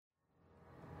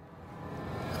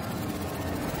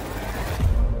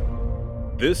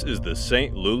This is the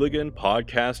St. Louligan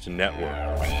Podcast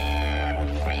Network.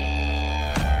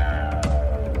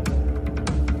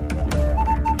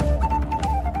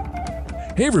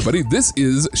 Hey everybody, this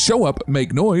is Show Up,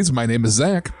 Make Noise. My name is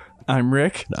Zach. I'm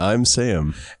Rick. I'm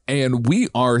Sam. And we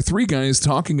are three guys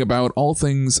talking about all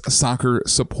things soccer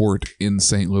support in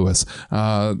St. Louis.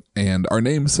 And our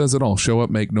name says it all. Show up,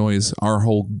 make noise. Our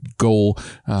whole goal,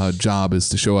 job is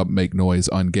to show up, make noise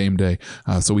on game day.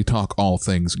 So we talk all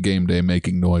things game day,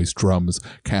 making noise, drums,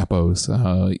 capos,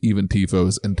 even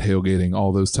tifos and tailgating,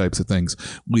 all those types of things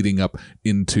leading up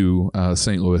into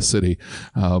St. Louis City.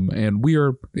 And we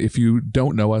are, if you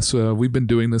don't know us, we've been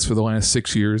doing this for the last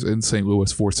 6 years in St.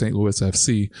 Louis for St. Louis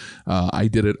FC. I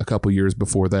did it a couple years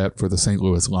before that for the St.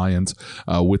 Louis Lions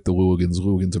with the Louligans.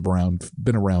 Louligans have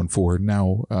been around for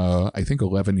now, I think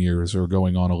 11 years or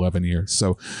going on 11 years.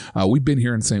 So we've been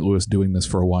here in St. Louis doing this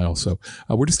for a while. So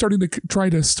we're just starting to try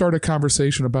to start a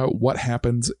conversation about what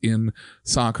happens in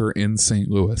soccer in St.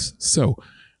 Louis. So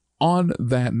on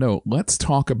that note, let's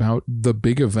talk about the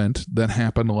big event that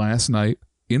happened last night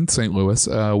in St. Louis.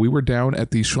 We were down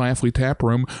at the Schlafly Tap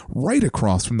Room right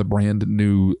across from the brand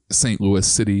new St. Louis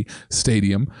City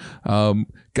Stadium.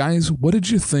 Guys, what did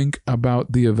you think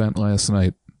about the event last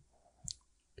night?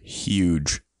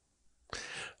 Huge.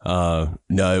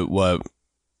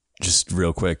 Just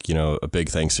real quick, a big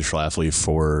thanks to Schlafly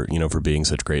for being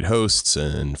such great hosts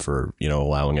and for,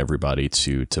 allowing everybody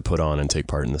to put on and take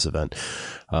part in this event.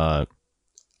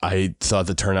 I thought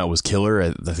the turnout was killer.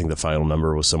 I think the final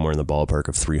number was somewhere in the ballpark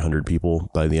of 300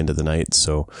 people by the end of the night.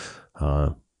 So,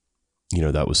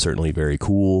 that was certainly very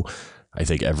cool. I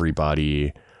think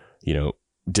everybody,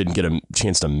 didn't get a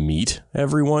chance to meet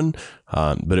everyone,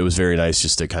 but it was very nice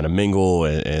just to kind of mingle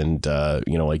and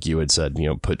like you had said,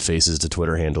 put faces to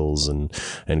Twitter handles and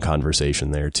conversation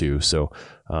there too. So,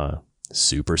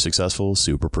 super successful,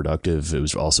 super productive. It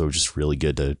was also just really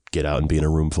good to get out and be in a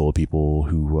room full of people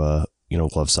who,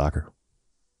 love soccer.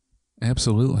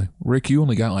 Absolutely. Rick, you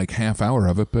only got like half hour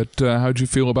of it, but how'd you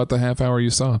feel about the half hour you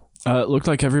saw? It looked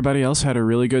like everybody else had a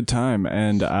really good time,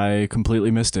 and I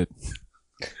completely missed it.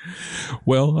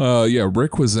 Well,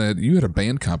 Rick you had a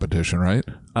band competition, right?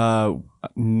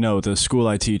 No, the school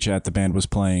I teach at, the band was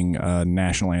playing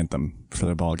national anthem for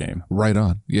the ball game. Right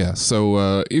on. Yeah.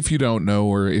 So if you don't know,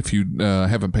 or if you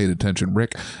haven't paid attention,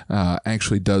 Rick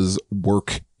actually does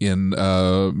work in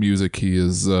music. He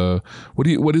is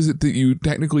what is it that you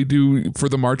technically do for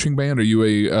the marching band? Are you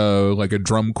a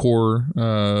drum corps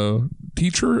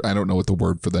teacher? I don't know what the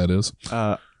word for that is.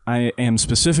 I am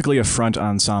specifically a front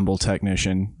ensemble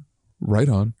technician. Right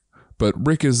on. But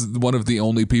Rick is one of the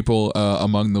only people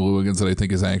among the Louligans that I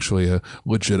think is actually a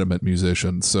legitimate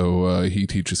musician. So he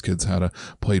teaches kids how to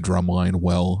play drumline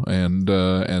well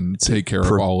and take care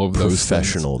of all of those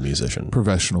professional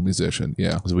musician.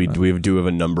 Yeah. We do have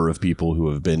a number of people who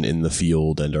have been in the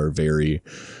field and are very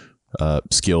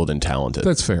skilled and talented.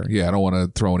 That's fair. Yeah, I don't want to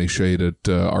throw any shade at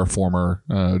our former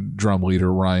drum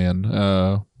leader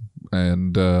Ryan.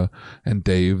 And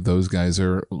Dave, those guys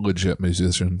are legit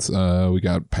musicians. We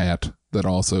got Pat that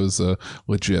also is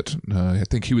legit. I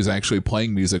think he was actually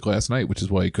playing music last night, which is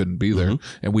why he couldn't be there.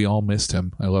 Mm-hmm. And we all missed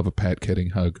him. I love a Pat Kidding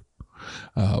hug.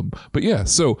 But yeah,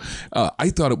 so I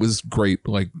thought it was great.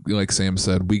 Like Sam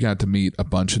said, we got to meet a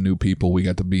bunch of new people. We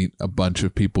got to meet a bunch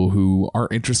of people who are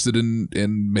interested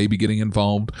in maybe getting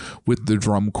involved with the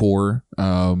drum corps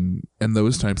and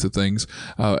those types of things.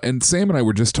 And Sam and I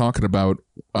were just talking about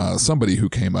somebody who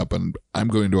came up, and I'm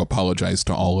going to apologize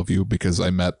to all of you because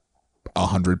I met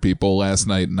 100 people last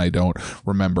night and I don't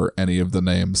remember any of the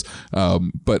names.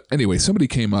 But anyway, somebody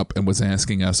came up and was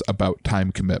asking us about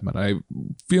time commitment. I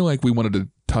feel like we wanted to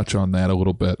touch on that a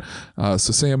little bit. So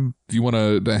Sam, do you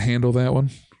want to handle that one?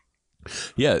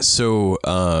 Yeah. So,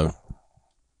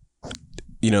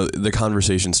 the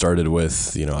conversation started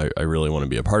with, I really want to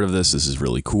be a part of this. This is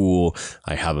really cool.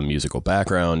 I have a musical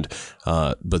background.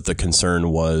 But the concern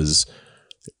was,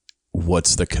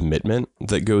 what's the commitment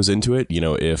that goes into it?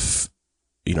 If,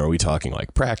 are we talking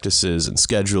like practices and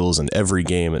schedules and every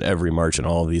game and every march and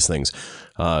all of these things?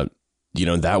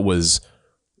 That was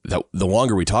the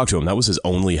longer we talked to him, that was his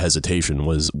only hesitation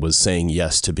was saying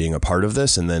yes to being a part of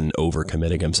this and then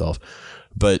overcommitting himself.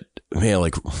 But man,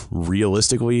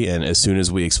 realistically, and as soon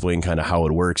as we explained kind of how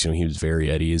it works, he was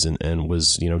very at ease and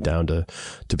was, down to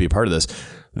be a part of this.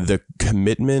 The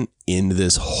commitment in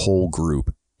this whole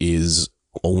group is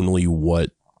only what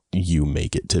you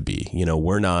make it to be.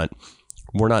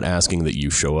 We're not asking that you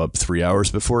show up 3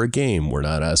 hours before a game. We're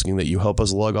not asking that you help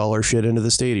us lug all our shit into the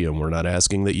stadium. We're not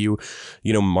asking that you,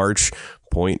 march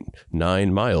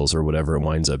 0.9 miles or whatever it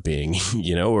winds up being,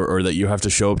 or that you have to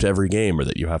show up to every game, or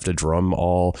that you have to drum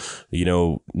all,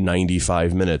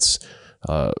 95 minutes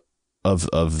of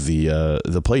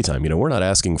the playtime. We're not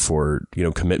asking for,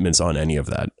 commitments on any of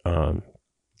that.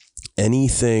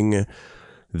 Anything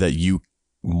that you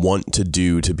want to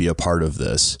do to be a part of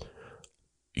this,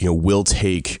 we'll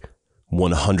take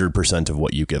 100% of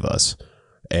what you give us.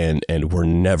 And we're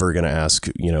never going to ask,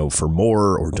 for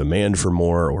more or demand for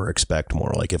more or expect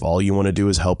more. Like, if all you want to do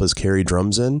is help us carry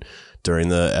drums in, during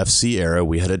the FC era,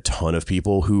 we had a ton of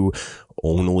people who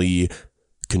only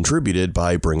contributed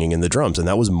by bringing in the drums. And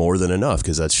that was more than enough,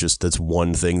 because that's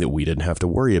one thing that we didn't have to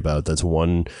worry about. That's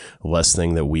one less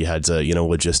thing that we had to,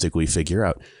 logistically figure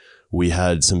out. We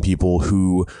had some people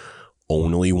who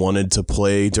only wanted to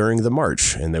play during the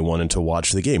march and they wanted to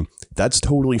watch the game. That's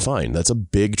totally fine. That's a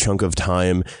big chunk of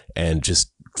time and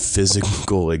just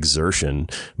physical exertion,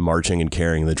 marching and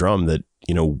carrying the drum, that,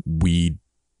 we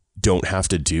don't have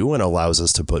to do, and allows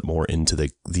us to put more into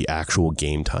the actual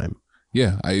game time.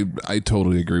 Yeah, I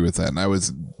totally agree with that. And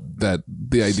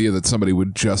the idea that somebody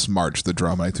would just march the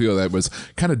drum, I feel that was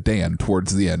kind of Dan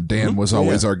towards the end. Dan was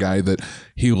always our guy that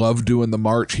he loved doing the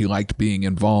march. He liked being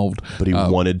involved. But he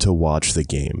wanted to watch the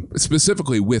game.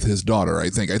 Specifically with his daughter, I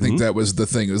think. I think that was the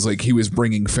thing. It was like he was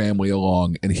bringing family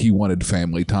along and he wanted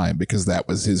family time because that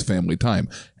was his family time.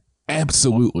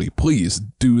 Absolutely. Please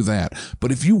do that.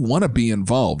 But if you want to be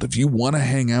involved, if you want to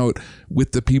hang out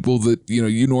with the people that,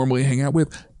 you normally hang out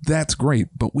with, that's great.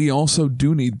 But we also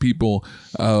do need people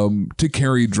to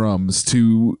carry drums,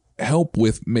 to help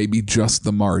with maybe just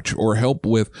the march, or help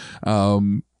with,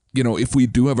 if we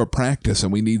do have a practice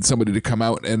and we need somebody to come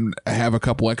out and have a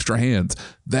couple extra hands,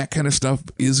 that kind of stuff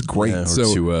is great. Yeah,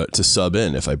 so to sub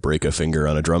in if I break a finger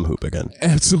on a drum hoop again.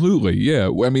 Absolutely. Yeah.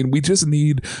 I mean, we just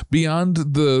need, beyond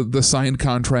the signed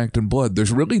contract and blood,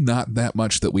 there's really not that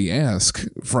much that we ask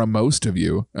from most of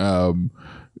you.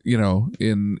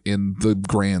 In the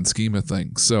grand scheme of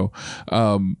things. So,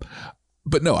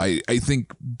 but no, I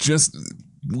think just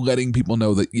letting people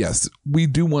know that, yes, we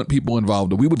do want people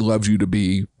involved. We would love you to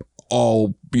be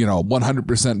all,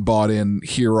 100% bought in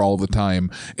here all the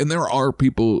time. And there are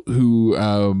people who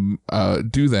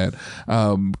do that.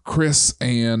 Chris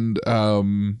and it's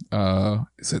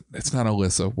not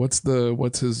Alyssa.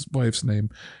 What's his wife's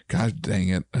name? God dang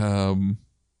it.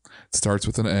 Starts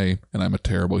with an A, and I'm a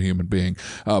terrible human being.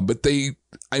 But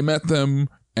I met them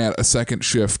at a second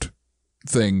shift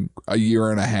thing a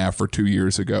year and a half or 2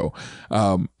 years ago.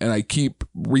 And I keep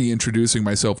reintroducing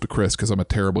myself to Chris because I'm a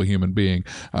terrible human being.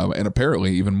 And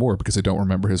apparently even more because I don't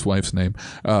remember his wife's name.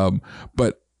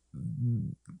 But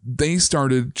they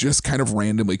started just kind of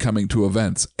randomly coming to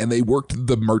events, and they worked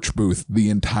the merch booth the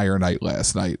entire night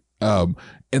last night.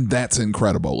 And that's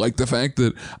incredible. Like the fact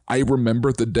that I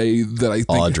remember the day that I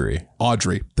think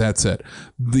Audrey, that's it.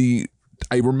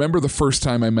 I remember the first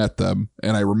time I met them,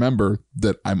 and I remember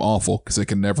that I'm awful because I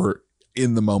can never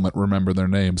in the moment remember their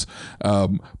names.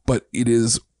 But it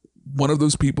is one of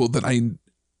those people that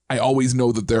I always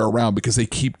know that they're around because they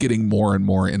keep getting more and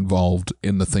more involved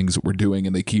in the things that we're doing,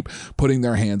 and they keep putting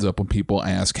their hands up when people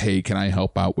ask, hey, can I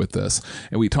help out with this?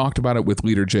 And we talked about it with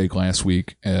Leader Jake last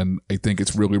week, and I think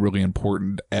it's really, really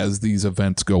important as these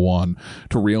events go on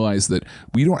to realize that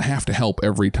we don't have to help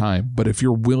every time, but if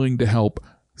you're willing to help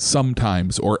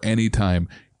sometimes or anytime,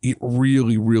 it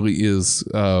really, really is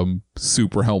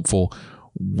super helpful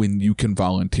when you can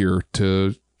volunteer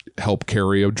to help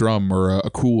carry a drum or a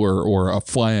cooler or a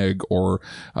flag, or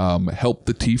help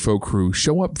the TIFO crew.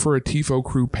 Show up for a TIFO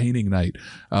crew painting night.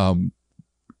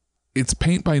 It's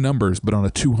paint by numbers, but on a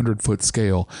 200-foot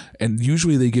scale, and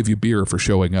usually they give you beer for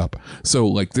showing up. So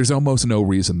like, there's almost no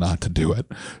reason not to do it.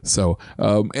 So,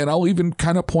 and I'll even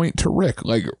kind of point to Rick.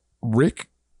 Like Rick,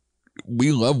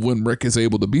 we love when Rick is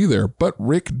able to be there, but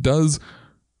Rick does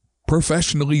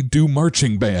professionally do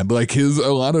marching band. Like a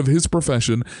lot of his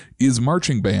profession is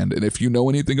marching band. And if you know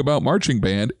anything about marching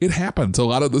band, it happens a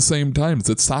lot of the same times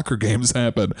that soccer games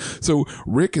happen. So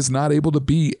Rick is not able to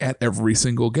be at every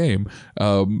single game.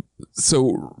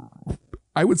 So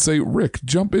I would say, Rick,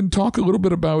 jump in, talk a little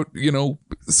bit about,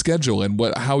 schedule and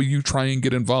how you try and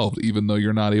get involved, even though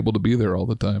you're not able to be there all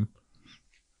the time.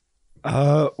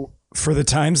 For the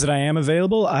times that I am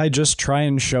available, I just try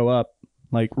and show up.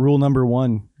 Like rule number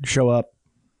 1, show up.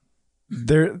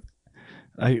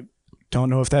 I don't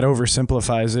know if that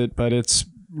oversimplifies it, but it's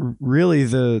really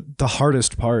the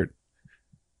hardest part.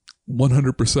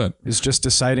 100% is just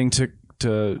deciding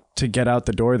to get out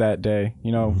the door that day.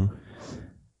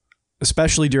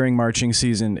 Especially during marching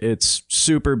season, it's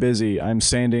super busy. I'm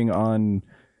standing on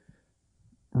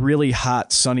really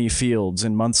hot, sunny fields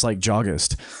in months like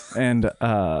August, and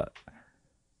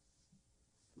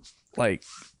like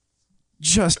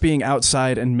just being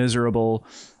outside and miserable.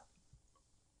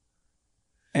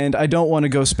 And I don't want to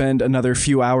go spend another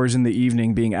few hours in the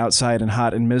evening being outside and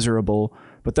hot and miserable.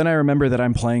 But then I remember that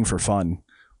I'm playing for fun.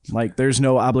 Like, there's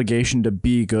no obligation to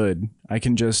be good. I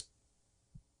can just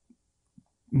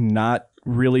not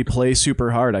really play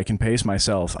super hard. I can pace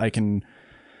myself. I can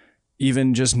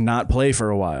even just not play for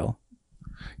a while.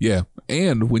 Yeah.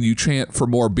 And when you chant for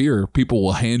more beer, people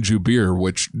will hand you beer,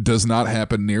 which does not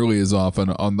happen nearly as often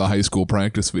on the high school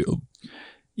practice field.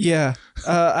 Yeah,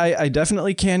 I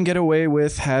definitely can get away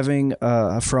with having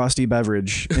a frosty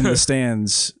beverage in the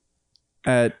stands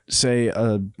at, say,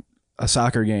 a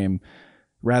soccer game,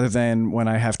 rather than when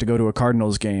I have to go to a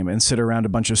Cardinals game and sit around a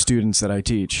bunch of students that I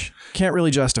teach. Can't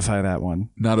really justify that one.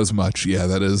 Not as much. Yeah,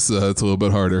 that is, it's a little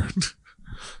bit harder.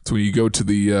 It's when you go to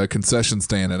the concession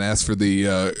stand and ask for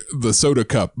the soda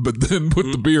cup, but then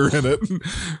put the beer in it.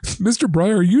 Mr.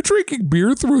 Breyer, are you drinking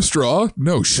beer through a straw?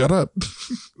 No, shut up.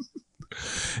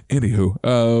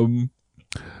 Anywho,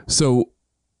 so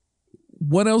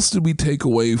what else did we take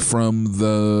away from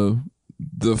the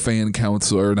fan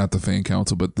council, or not the fan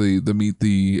council, but the Meet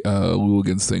the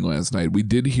Luligans thing last night? We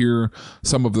did hear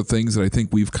some of the things that I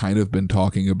think we've kind of been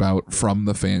talking about from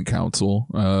the fan council.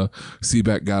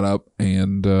 CBEC got up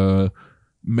and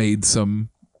made some,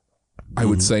 I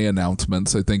would say,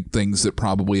 announcements. I think things that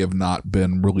probably have not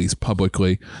been released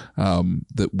publicly,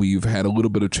 that we've had a little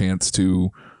bit of chance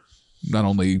to not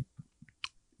only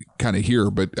kind of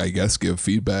hear, but I guess give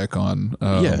feedback on.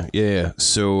 Yeah.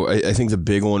 So I think the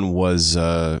big one was,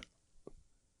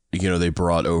 they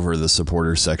brought over the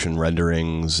supporter section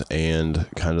renderings and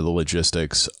kind of the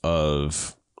logistics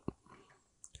of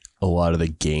a lot of the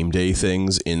game day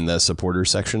things in the supporter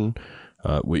section,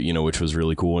 which was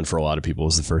really cool. And for a lot of people,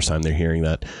 it's the first time they're hearing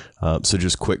that. So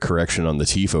just quick correction on the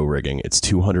TIFO rigging. It's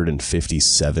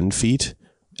 257 feet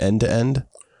end to end.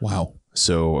 Wow.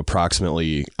 So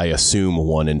approximately, I assume,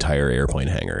 one entire airplane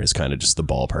hangar is kind of just the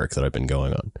ballpark that I've been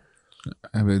going on.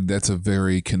 I mean, that's a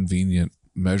very convenient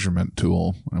measurement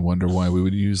tool. I wonder why we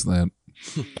would use that.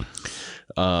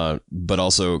 But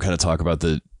also kind of talk about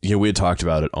we had talked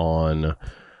about it on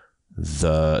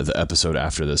the episode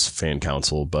after this fan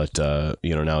council, but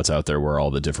now it's out there where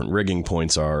all the different rigging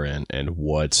points are and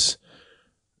what,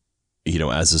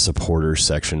 as a supporter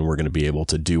section, we're going to be able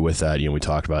to do with that. We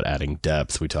talked about adding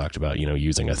depth. We talked about,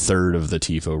 using a third of the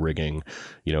TIFO rigging,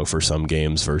 for some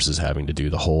games versus having to do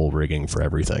the whole rigging for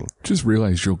everything. Just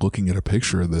realized you're looking at a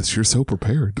picture of this. You're so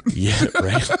prepared. Yeah,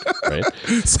 right.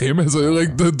 Same as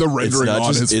the rendering on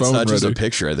his phone. It's not just ready. a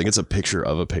picture. I think it's a picture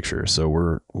of a picture. So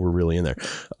we're really in there.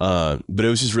 But it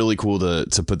was just really cool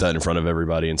to put that in front of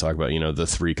everybody and talk about, the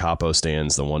three capo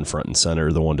stands, the one front and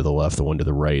center, the one to the left, the one to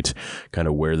the right, kind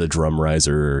of where the drum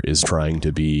riser is trying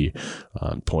to be,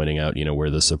 pointing out, where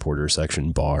the supporter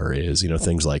section bar is,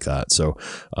 things like that. So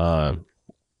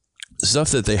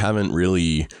stuff that they haven't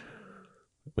really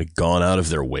gone out of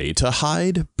their way to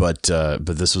hide, but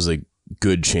this was a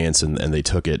good chance, and they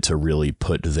took it to really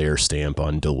put their stamp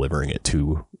on delivering it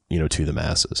to the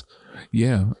masses.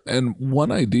 Yeah. And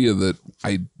one idea that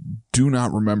I do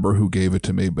not remember who gave it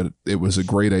to me, but it was a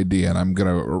great idea, and I'm going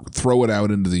to throw it out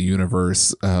into the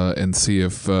universe and see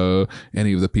if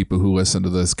any of the people who listen to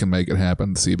this can make it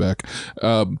happen, CBEC.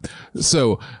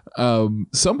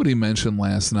 Somebody mentioned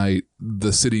last night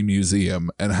the City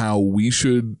Museum and how we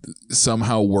should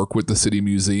somehow work with the City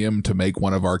Museum to make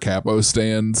one of our capo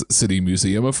stands City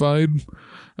Museumified.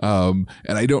 And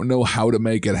I don't know how to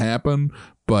make it happen,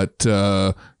 but,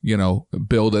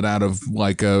 build it out of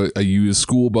like a used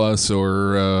school bus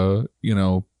or,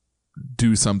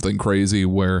 do something crazy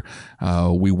where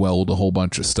we weld a whole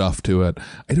bunch of stuff to it.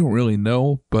 I don't really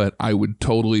know, but I would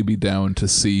totally be down to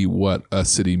see what a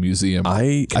City museum.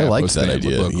 I like that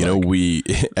idea.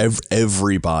 Like.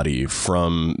 Everybody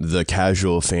from the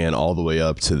casual fan all the way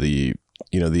up to the,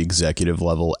 the executive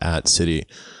level at City,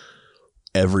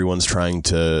 everyone's trying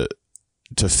to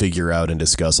figure out and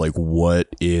discuss what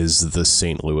is the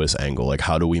St. Louis angle?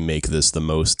 How do we make this the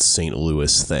most St.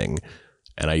 Louis thing?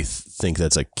 And I think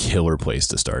that's a killer place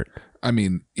to start. I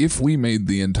mean, if we made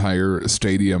the entire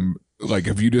stadium,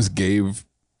 if you just gave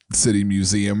City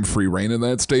Museum free reign in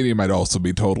that stadium, I'd also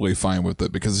be totally fine with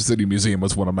it, because the City Museum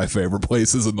was one of my favorite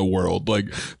places in the world.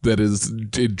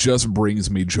 It just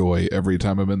brings me joy every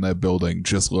time I'm in that building,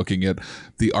 just looking at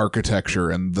the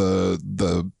architecture and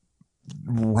the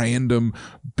random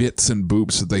bits and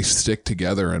boops that they stick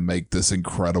together and make this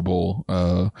incredible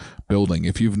building.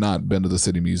 If you've not been to the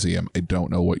City Museum, I don't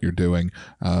know what you're doing,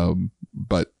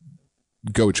 but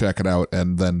go check it out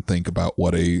and then think about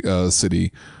what a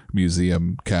city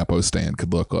museum capo stand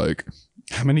could look like.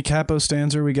 How many capo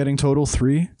stands are we getting total?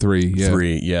 3? 3, yeah.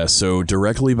 3, yeah. So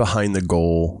directly behind the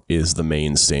goal is the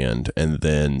main stand, and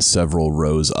then several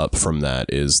rows up from that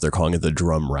is, they're calling it the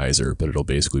drum riser, but it'll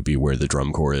basically be where the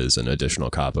drum corps is and additional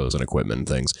capos and equipment and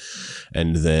things.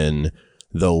 And then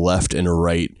the left and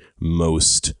right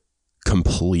most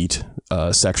complete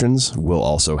sections will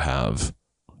also have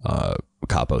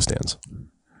capo stands.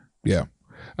 Yeah.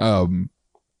 So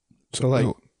like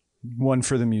one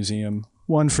for the museum,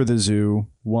 one for the zoo,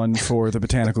 one for the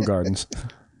botanical gardens.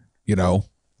 You know,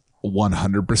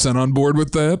 100% on board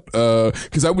with that.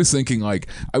 Because I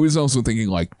was also thinking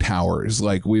like towers.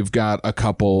 Like we've got a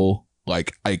couple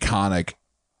like iconic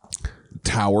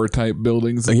tower type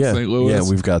buildings in St. Louis. Yeah,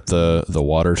 we've got the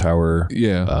water tower.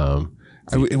 Yeah.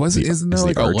 Isn't there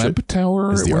like a lamp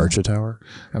tower? Is the Archa Tower?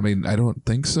 I mean, I don't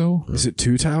think so. Is it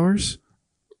 2 towers?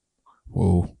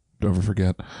 Whoa, don't ever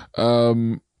forget.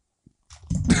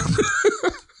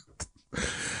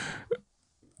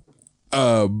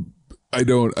 I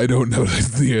don't know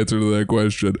the answer to that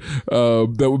question.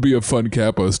 That would be a fun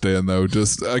capo stand though.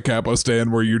 Just a capo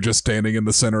stand where you're just standing in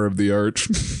the center of the arch.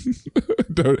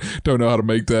 Don't know how to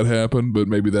make that happen, but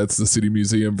maybe that's the city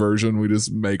museum version. We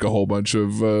just make a whole bunch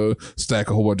of stack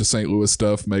a whole bunch of St. Louis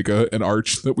stuff, make an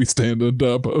arch that we stand on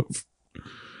top of.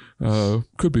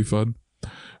 Could be fun.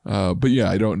 But yeah,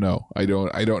 I don't know. I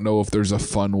don't know if there's a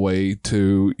fun way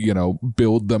to,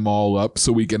 build them all up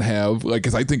so we can have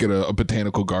because I think a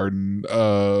botanical garden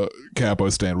capo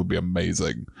stand would be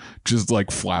amazing. Just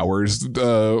like flowers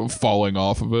falling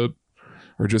off of it,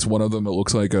 or just one of them that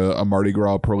looks like a Mardi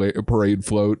Gras parade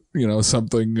float.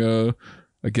 Something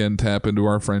again, tap into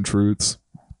our French roots.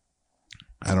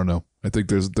 I don't know. I think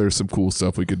there's some cool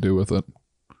stuff we could do with it.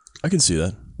 I can see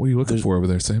that. What are you looking for over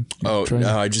there, Sam?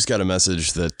 I just got a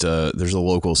message that there's a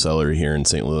local seller here in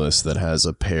St. Louis that has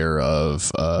a pair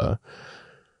of a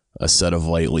set of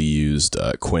lightly used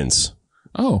quints.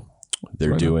 Oh,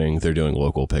 they're doing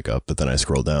local pickup, but then I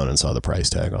scrolled down and saw the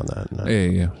price tag on that.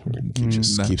 And yeah.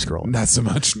 Keep scrolling. Not so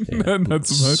much. Yeah. Not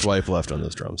so much. Swipe left on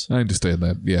those drums. I understand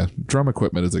that. Yeah, drum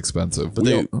equipment is expensive, but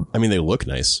they look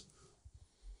nice.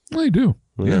 They do.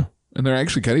 Yeah, and they're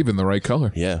actually kind of in the right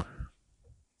color. Yeah.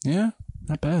 Yeah.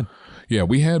 Not bad. Yeah,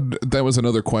 that was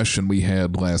another question we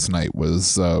had last night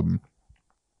was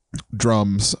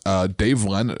drums. Dave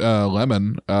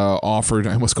Lemon offered,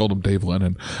 I almost called him Dave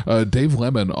Lennon. Dave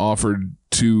Lemon offered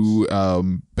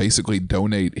to basically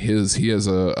donate he has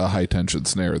a high tension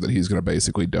snare that he's going to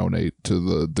basically donate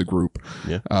to the group.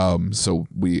 Yeah. So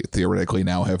we theoretically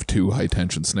now have 2 high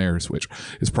tension snares, which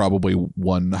is probably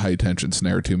 1 high tension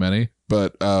snare too many.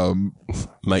 But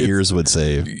my ears would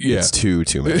say it's too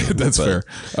many. That's fair.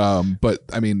 But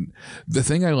I mean, the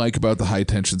thing I like about the high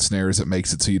tension snare is it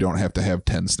makes it so you don't have to have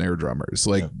 10 snare drummers.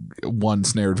 Like 1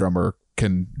 snare drummer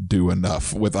can do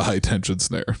enough with a high tension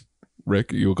snare.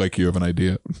 Rick, you look like you have an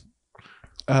idea.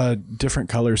 Different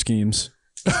color schemes.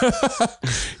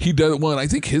 He does one. I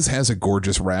think his has a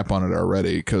gorgeous wrap on it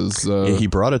already because he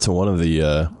brought it to one of the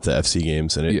FC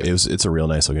games, and it's a real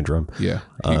nice looking drum. Yeah,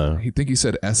 he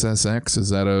said SSX. Is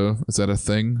that a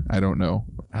thing? I don't know.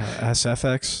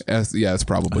 SFX. Yeah, it's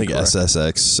probably. I think correct.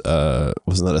 SSX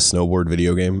wasn't that a snowboard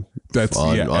video game? That's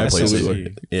on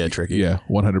PlayStation. Yeah, tricky. Yeah,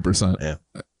 100%. Yeah,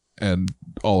 and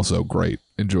also great.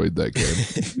 Enjoyed that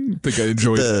game. I think I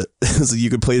enjoyed so you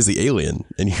could play as the alien,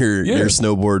 and your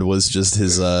snowboard was just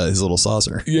his little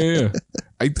saucer. Yeah.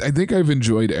 I think I've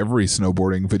enjoyed every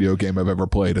snowboarding video game I've ever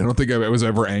played. I don't think I was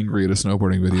ever angry at a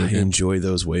snowboarding video game. I enjoy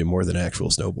those way more than actual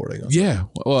snowboarding. Yeah.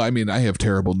 Well, I mean, I have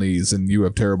terrible knees and you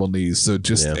have terrible knees. So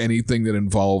just anything that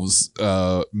involves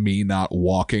me not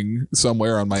walking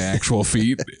somewhere on my actual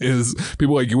feet is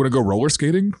people like, you want to go roller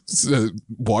skating?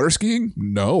 Water skiing?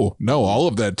 No. All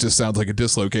of that just sounds like a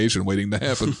dislocation waiting to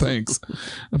happen. Thanks.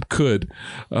 I'm good.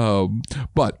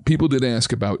 But people did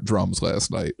ask about drums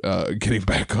last night, getting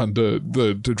back onto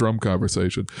the drum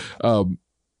conversation. And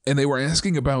they were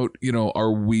asking about,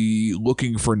 are we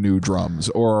looking for new drums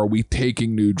or are we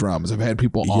taking new drums? I've had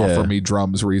people offer me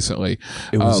drums recently.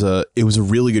 It was a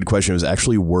really good question. It was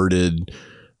actually worded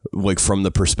like from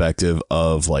the perspective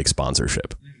of like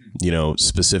sponsorship,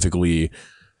 specifically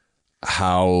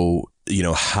how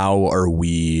are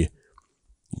we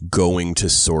going to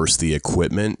source the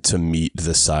equipment to meet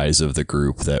the size of the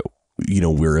group that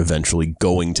we're eventually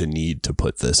going to need to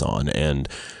put this on, and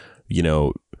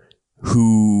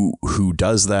who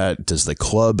does that? Does the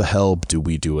club help? Do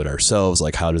we do it ourselves?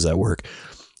 Like, how does that work?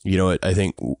 I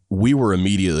think we were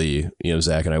immediately,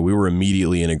 Zach and I, we were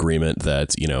immediately in agreement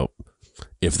that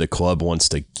if the club wants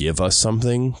to give us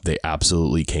something, they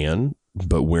absolutely can,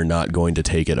 but we're not going to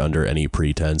take it under any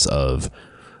pretense of,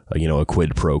 a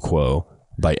quid pro quo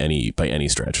by any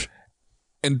stretch.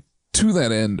 And to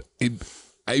that end,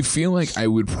 I feel like I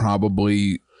would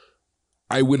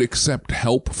accept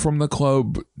help from the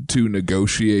club to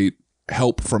negotiate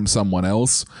help from someone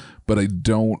else, but I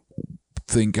don't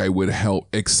think I would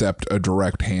accept a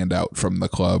direct handout from the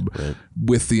club, right,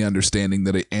 with the understanding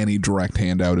that any direct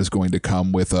handout is going to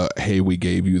come with a, hey, we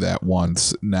gave you that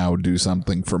once, now do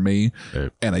something for me.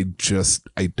 Right. And I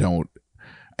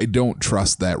don't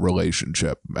trust that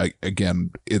relationship.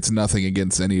 Again, it's nothing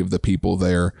against any of the people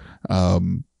there.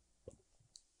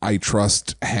 I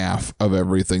trust half of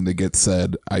everything that gets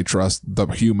said. I trust the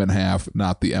human half,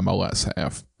 not the MLS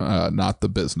half, not the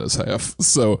business half.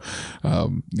 So,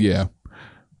 yeah.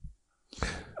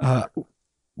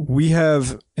 We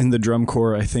have in the drum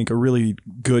corps, I think, a really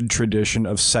good tradition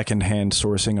of secondhand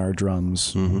sourcing our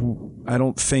drums. Mm-hmm. I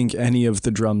don't think any of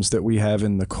the drums that we have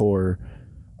in the corps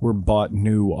were bought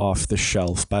new off the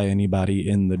shelf by anybody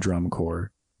in the drum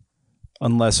corps.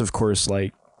 Unless, of course,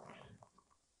 like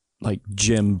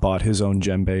Jim bought his own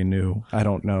djembe new. I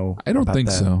don't know. I don't think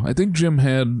so. I think Jim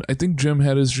had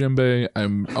his djembe.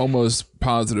 I'm almost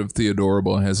positive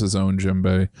Theodorable has his own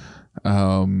djembe.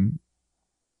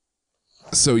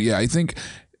 So yeah, I think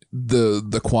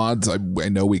the quads I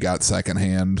know we got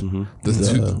secondhand.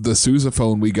 Mm-hmm. The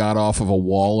sousaphone we got off of a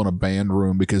wall in a band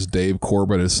room because Dave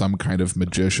Corbett is some kind of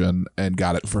magician and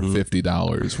got it for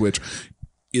 $50, which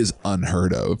is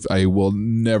unheard of. I will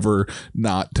never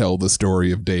not tell the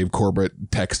story of Dave Corbett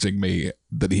texting me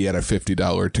that he had a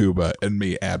 $50 tuba and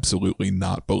me absolutely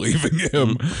not believing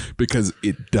him, because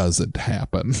it doesn't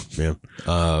happen. Yeah.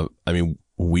 I mean,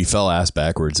 we fell ass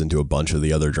backwards into a bunch of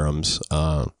the other drums.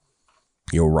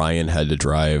 Ryan had to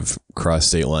drive cross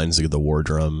state lines to get the war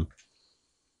drum.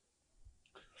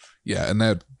 Yeah, and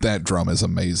that drum is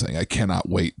amazing. I cannot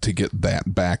wait to get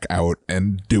that back out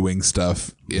and doing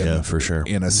stuff for sure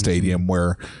in a stadium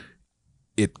where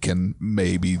it can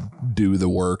maybe do the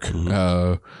work.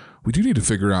 Mm-hmm. We do need to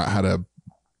figure out how to,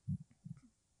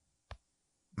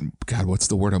 God, what's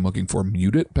the word I'm looking for?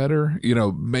 Mute it better?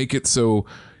 Make it so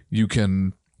you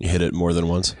can hit it more than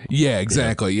once. Yeah,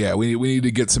 exactly. Yeah, we need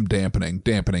to get some dampening.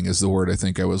 Dampening is the word I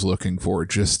think I was looking for,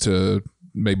 just to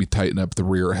maybe tighten up the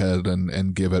rear head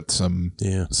and give it some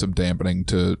dampening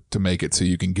to make it so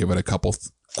you can give it a couple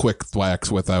quick thwacks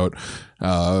without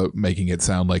making it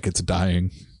sound like it's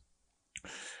dying.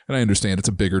 And I understand it's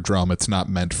a bigger drum. It's not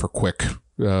meant for quick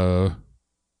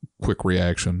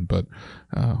reaction, but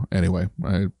anyway,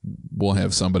 we'll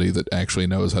have somebody that actually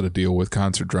knows how to deal with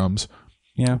concert drums.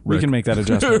 Yeah, we can make that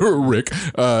adjustment. Rick,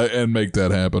 and make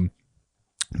that happen.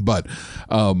 But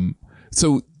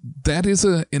so that is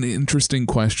an interesting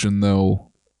question,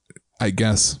 though, I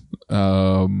guess,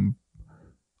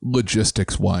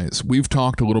 logistics-wise. We've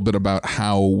talked a little bit about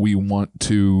how we want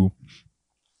to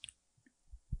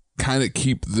kind of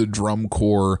keep the drum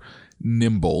corps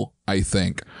nimble, I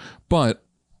think. But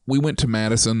we went to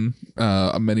Madison.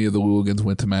 Many of the Luligans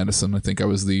went to Madison. I think I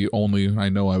was the only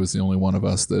one of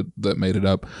us that made it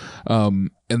up.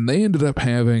 And they ended up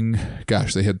having,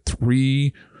 they had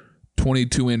 3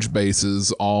 22-inch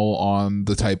basses all on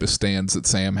the type of stands that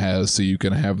Sam has, so you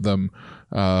can have them.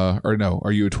 Or no,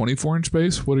 are you a 24-inch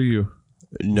bass? What are you?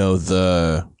 No,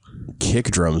 the kick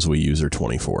drums we use are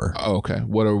 24. Oh, okay.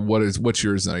 What's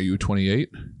yours then? Are you a 28?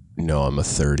 No, I'm a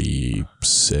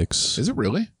 36. Is it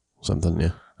really? Something,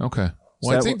 yeah. Okay.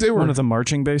 Well, I think they were one of the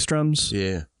marching bass drums.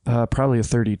 Yeah. Probably a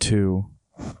 32.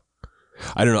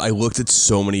 I don't know. I looked at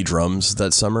so many drums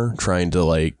that summer trying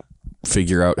to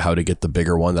figure out how to get the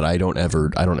bigger one that I don't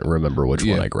remember which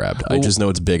one I grabbed. I just know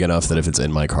it's big enough that if it's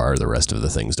in my car, the rest of the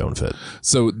things don't fit.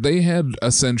 So they had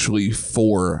essentially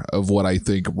 4 of what I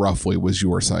think roughly was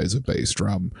your size of bass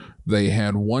drum. They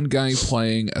had one guy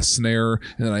playing a snare,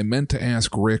 and then I meant to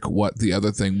ask Rick what the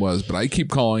other thing was, but I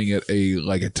keep calling it a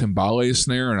timbale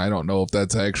snare, and I don't know if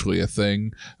that's actually a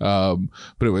thing. But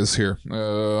it was here.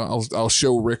 I'll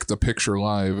show Rick the picture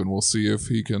live, and we'll see if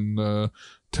he can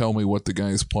tell me what the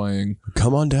guy's playing.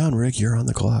 Come on down, Rick. You're on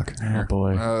the clock. Oh,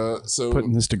 boy. So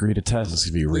putting this degree to test. This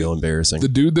is going to be real embarrassing. The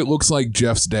dude that looks like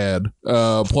Jeff's dad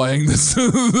playing this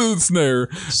snare.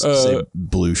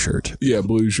 Blue shirt. Yeah,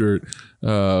 blue shirt.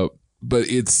 But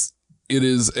it's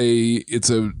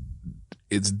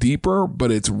deeper,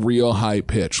 but it's real high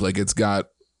pitch. It's got,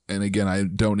 and again, I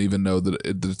don't even know that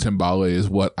the timbale is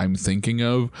what I'm thinking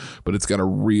of, but it's got a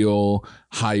real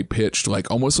high pitched,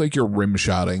 almost like you're rim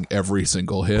shotting every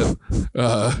single hit.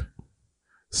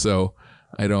 So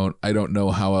I don't know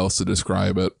how else to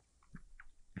describe it.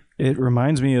 It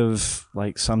reminds me of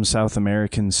like some South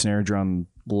American snare drum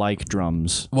like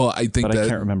drums. Well, I think but I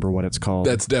can't remember what it's called.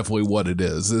 That's definitely what it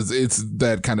is. It's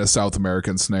that kind of South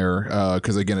American snare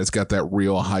because again, it's got that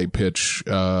real high pitch,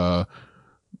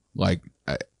 like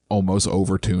almost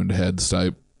overtuned heads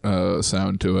type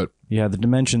sound to it. Yeah, the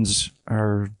dimensions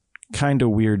are kind of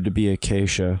weird to be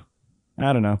acacia.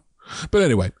 I don't know. But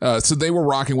anyway, so they were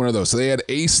rocking one of those. So they had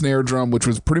a snare drum, which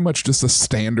was pretty much just a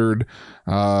standard,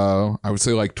 I would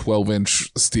say like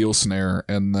 12-inch steel snare,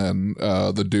 and then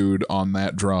the dude on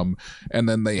that drum. And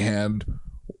then they had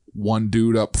one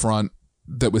dude up front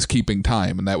that was keeping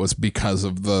time, and that was because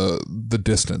of the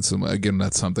distance. And again,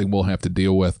 that's something we'll have to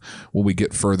deal with when we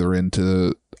get further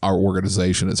into our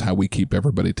organization, is how we keep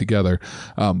everybody together.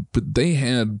 But they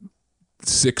had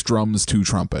 6 drums, 2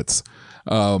 trumpets.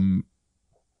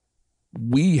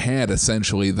 We had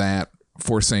essentially that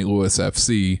for St. Louis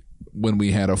FC when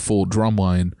we had a full drum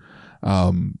line.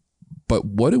 But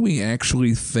what do we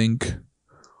actually think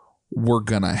we're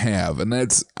going to have? And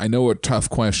that's, I know, a tough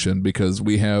question because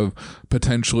we have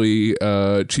potentially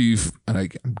Chief, and I'm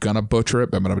going to butcher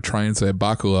it, but I'm going to try and say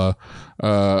Bakula.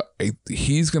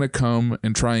 He's going to come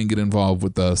and try and get involved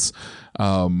with us.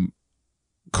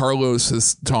 Carlos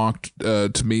has talked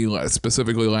to me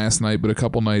specifically last night, but a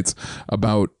couple nights,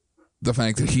 about the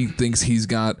fact that he thinks he's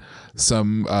got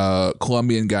some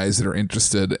Colombian guys that are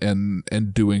interested in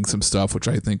doing some stuff, which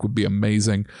I think would be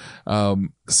amazing.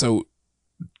 So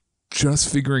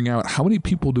just figuring out, how many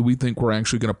people do we think we're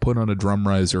actually going to put on a drum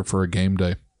riser for a game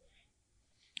day?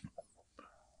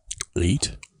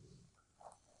 8.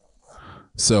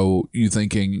 So you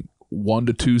thinking 1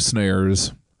 to 2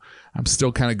 snares. I'm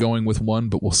still kind of going with 1,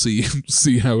 but we'll see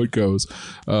how it goes.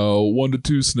 1 to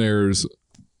 2 snares,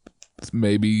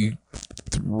 maybe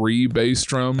 3 bass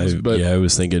drums. I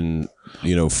was thinking,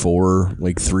 4,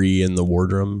 like 3 in the war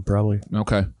drum, probably.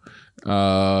 Okay.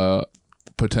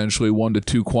 Potentially 1 to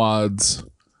 2 quads,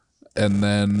 and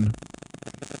then,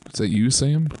 is that you,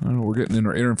 Sam? I don't know, we're getting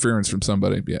interference from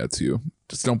somebody. Yeah, it's you.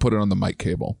 Just don't put it on the mic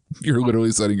cable. You're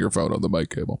literally setting your phone on the mic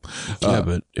cable. Yeah,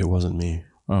 but it wasn't me.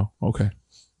 Oh, okay.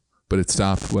 But it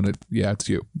stopped when it's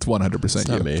you. It's 100% it's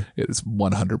not you. Me. It is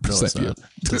 100% you.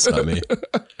 It's not me.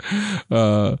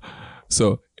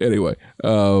 So anyway,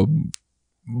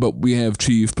 but we have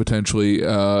Chief, potentially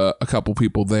a couple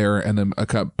people there, and then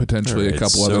potentially a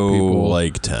couple other people.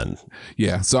 Like 10.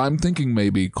 Yeah, so I'm thinking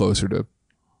maybe closer to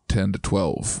 10 to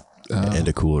 12. And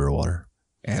a cooler of water.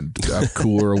 And a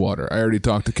cooler of water. I already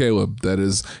talked to Caleb. That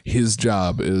is his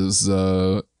job, is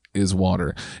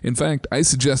water. In fact, I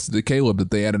suggested to Caleb that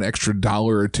they add an extra $1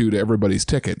 or $2 to everybody's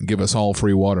ticket and give us all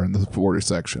free water in the supporter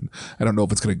section. I don't know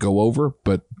if it's going to go over,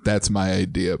 but that's my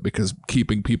idea, because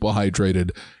keeping people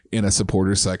hydrated in a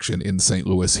supporter section in St.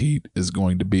 Louis heat is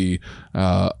going to be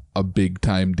a big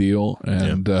time deal.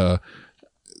 And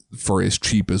for as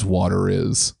cheap as water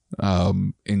is,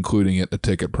 including it a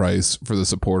ticket price for the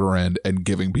supporter end and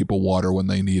giving people water when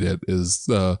they need it is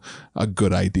a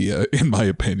good idea, in my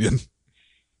opinion.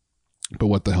 But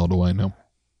what the hell do I know?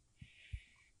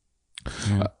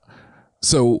 Yeah.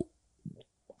 So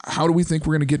how do we think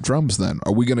we're going to get drums then?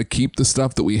 Are we going to keep the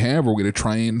stuff that we have? Or are we going to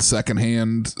try and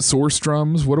secondhand source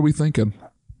drums? What are we thinking?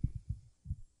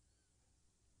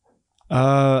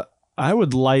 I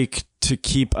would like to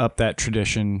keep up that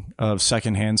tradition of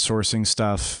secondhand sourcing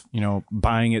stuff,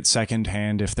 buying it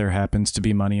secondhand if there happens to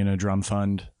be money in a drum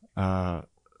fund,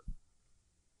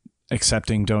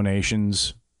 accepting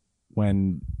donations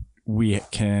when we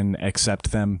can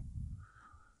accept them.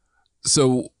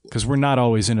 So, because we're not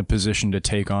always in a position to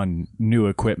take on new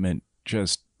equipment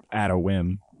just at a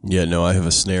whim. Yeah, no, I have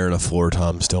a snare and a floor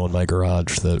tom still in my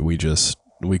garage that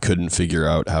we couldn't figure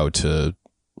out how to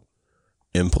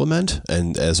implement,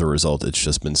 and as a result, it's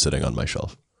just been sitting on my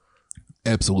shelf.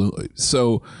 Absolutely.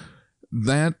 So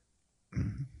that,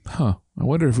 I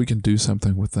wonder if we can do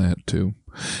something with that too.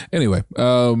 Anyway,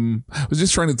 I was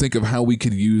just trying to think of how we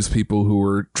could use people who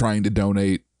are trying to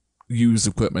donate used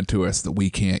equipment to us that we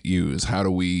can't use. How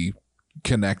do we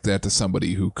connect that to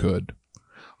somebody who could?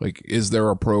 Like, is there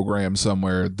a program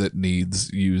somewhere that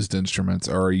needs used instruments,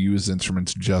 or are used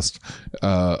instruments just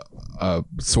a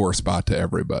sore spot to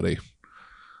everybody?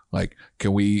 Like,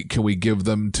 can we give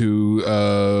them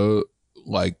to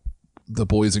like the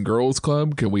Boys and Girls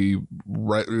Club? Can we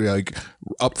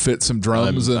upfit some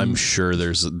drums? I'm sure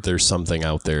there's something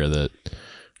out there that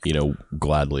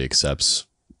gladly accepts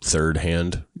third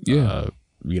hand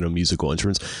musical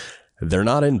instruments. They're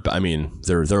not in. I mean,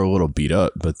 they're a little beat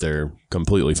up, but they're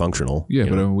completely functional. Yeah,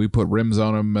 but we put rims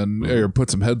on them or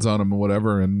put some heads on them and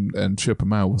whatever, and ship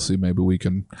them out. We'll see. Maybe we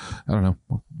can. I don't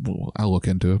know. I'll look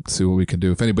into it, see what we can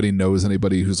do. If anybody knows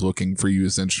anybody who's looking for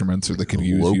used instruments or that could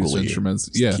use used Locally, instruments,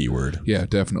 is the keyword. Yeah,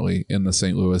 definitely in the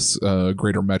St. Louis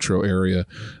greater metro area.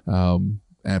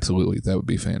 Absolutely, that would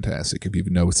be fantastic if you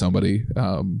know somebody,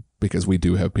 because we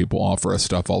do have people offer us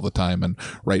stuff all the time, and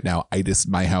right now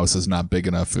my house is not big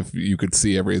enough. If you could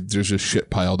see there's just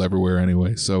shit piled everywhere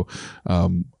anyway, so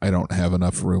I don't have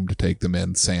enough room to take them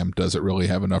in. Sam doesn't really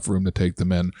have enough room to take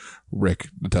them in. Rick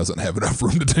doesn't have enough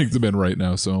room to take them in right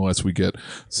now, so unless we get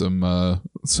some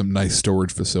nice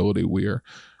storage facility, we are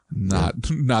not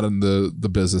in the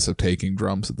business of taking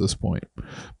drums at this point.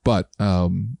 But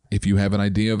if you have an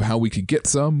idea of how we could get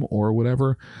some or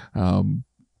whatever,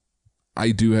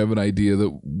 I do have an idea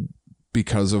that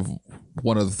because of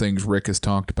one of the things Rick has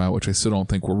talked about, which I still don't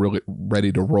think we're really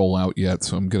ready to roll out yet,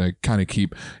 so I'm going to kind of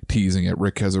keep teasing it.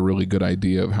 Rick has a really good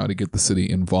idea of how to get the city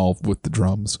involved with the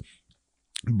drums.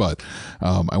 But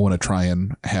I want to try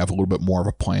and have a little bit more of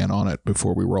a plan on it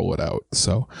before we roll it out.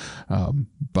 So,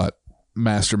 but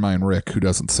Mastermind Rick, who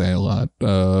doesn't say a lot,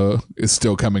 is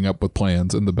still coming up with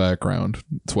plans in the background.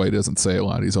 That's why he doesn't say a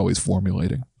lot. He's always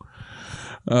formulating.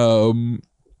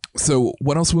 So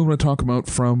what else we want to talk about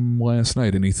from last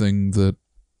night? Anything that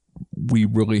we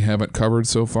really haven't covered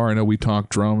so far? I know we talked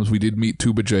drums. We did meet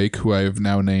Tuba Jake, who I have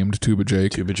now named Tuba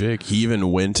Jake. Tuba Jake. He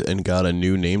even went and got a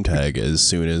new name tag as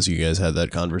soon as you guys had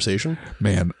that conversation.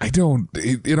 Man,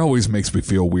 it always makes me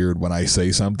feel weird when I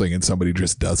say something and somebody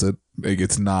just does it. Like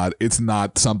it's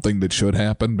not something that should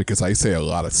happen, because I say a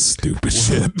lot of stupid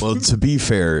shit. Well, to be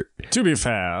fair,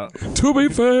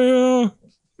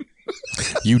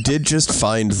 you did just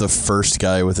find the first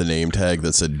guy with a name tag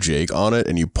that said Jake on it,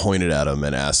 and you pointed at him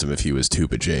and asked him if he was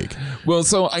Tuba Jake. Well,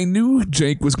 so I knew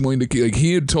Jake was going to, like,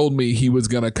 he had told me he was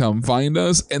going to come find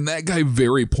us, and that guy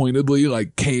very pointedly,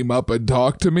 like, came up and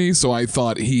talked to me, so I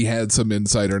thought he had some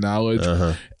insider knowledge.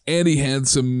 And he had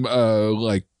some,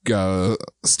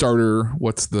 starter,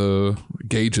 what's the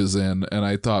gauges in, and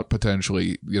I thought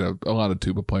potentially, a lot of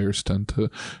tuba players tend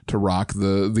to rock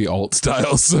the alt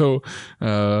style, so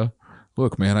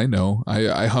look, man, I know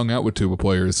I hung out with tuba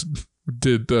players,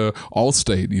 did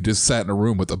Allstate. You just sat in a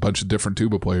room with a bunch of different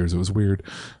tuba players. It was weird.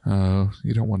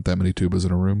 You don't want that many tubas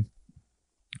in a room,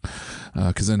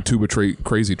 because then tuba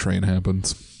crazy train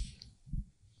happens.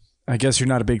 I guess you're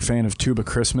not a big fan of Tuba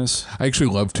Christmas. I actually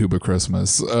love Tuba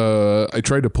Christmas. I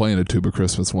tried to play in a Tuba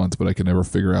Christmas once, but I could never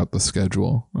figure out the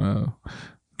schedule.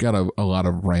 Got a lot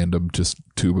of random just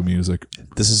tuba music.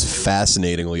 This is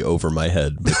fascinatingly over my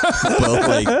head. But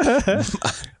like,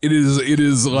 it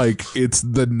is like it's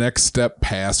the next step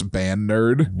past band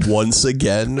nerd. Once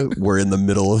again, we're in the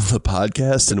middle of the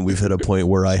podcast and we've hit a point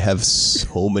where I have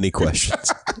so many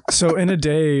questions. So in a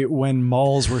day when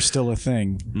malls were still a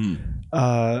thing,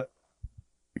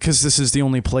 because this is the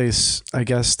only place, I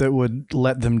guess, that would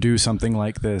let them do something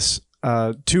like this,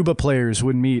 tuba players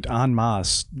would meet en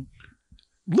masse,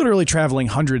 literally traveling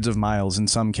hundreds of miles in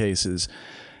some cases,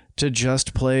 to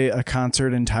just play a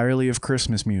concert entirely of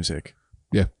Christmas music.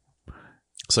 Yeah.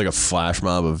 It's like a flash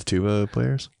mob of tuba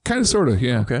players? Kind of, sort of,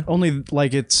 yeah. Okay. Only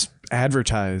like it's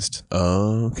advertised.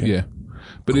 Oh, okay. Yeah.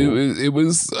 But cool. it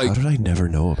was like, how did I never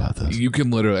know about this? You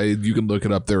can look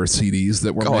it up. There are CDs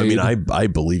that were made. I mean, I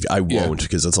believe I won't,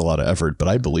 because that's a lot of effort, but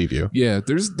I believe you. Yeah,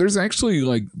 there's actually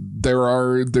like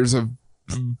there's a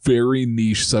very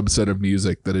niche subset of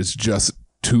music that is just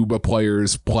tuba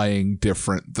players playing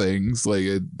different things. Like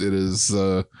it is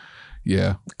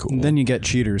yeah, cool. And then you get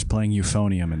cheaters playing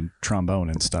euphonium and trombone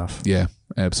and stuff. Yeah,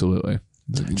 absolutely.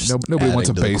 Nobody wants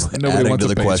a bass. Nobody wants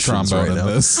a bass trombone in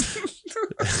this.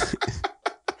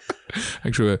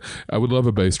 Actually, I would love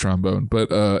a bass trombone,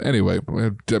 but anyway,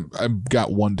 I've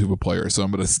got one tuba player, so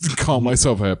I'm going to call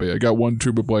myself happy. I got one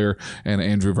tuba player and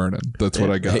Andrew Vernon. That's what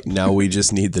I got. Hey, now we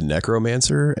just need the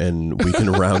necromancer, and we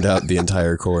can round out the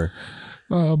entire core.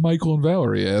 Michael and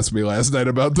Valerie asked me last night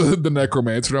about the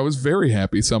necromancer, and I was very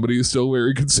happy. Somebody is still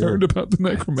very concerned about the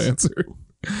necromancer.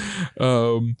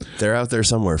 They're out there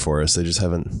somewhere for us. They just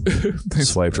haven't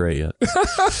swiped right yet.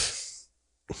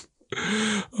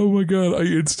 Oh my god, I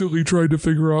instantly tried to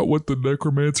figure out what the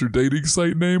necromancer dating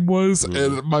site name was,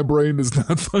 and my brain is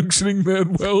not functioning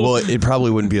that well. Well, it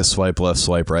probably wouldn't be a swipe left,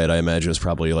 swipe right. I imagine it's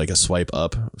probably like a swipe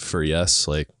up for yes.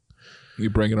 Like, you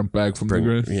bringing them back from the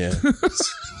grave? Yeah.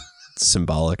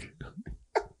 Symbolic.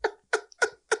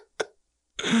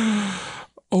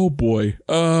 Oh boy.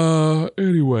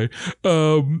 Anyway,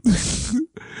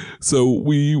 so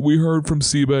we heard from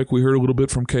Seebeck. We heard a little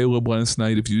bit from Caleb last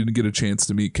night. If you didn't get a chance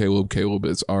to meet Caleb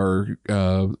is our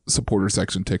supporter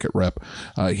section ticket rep.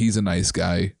 He's a nice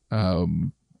guy.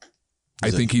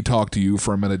 I think he talked to you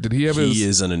for a minute. Did he have He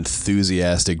is an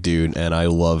enthusiastic dude, and I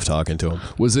love talking to him.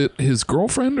 Was it his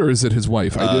girlfriend or is it his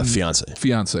wife? Fiance.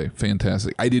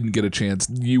 Fantastic. I didn't get a chance.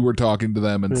 You were talking to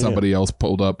them and somebody else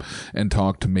pulled up and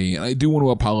talked to me. And I do want to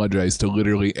apologize to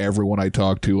literally everyone I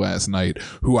talked to last night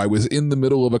who I was in the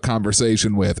middle of a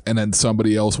conversation with, and then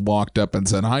somebody else walked up and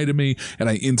said hi to me, and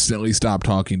I instantly stopped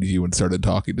talking to you and started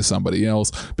talking to somebody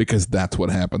else, because that's what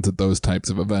happens at those types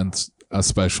of events,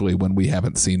 especially when we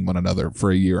haven't seen one another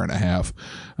for a year and a half.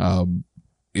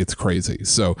 It's crazy.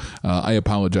 So I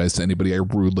apologize to anybody I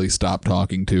rudely stopped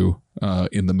talking to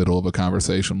in the middle of a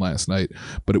conversation last night,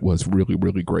 but it was really,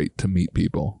 really great to meet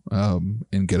people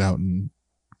and get out and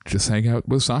just hang out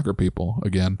with soccer people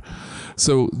again.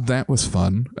 So that was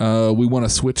fun. We want to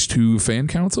switch to fan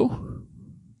council.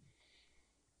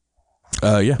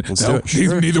 Yeah, let's do it.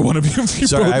 Sure. Neither one of you.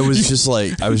 Sorry, I was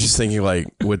just thinking, like,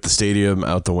 with the stadium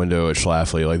out the window at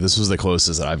Schlafly, like, this was the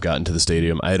closest that I've gotten to the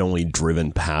stadium. I had only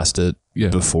driven past it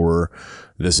before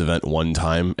this event one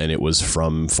time, and it was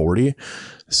from 40.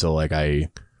 So, like, I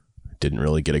didn't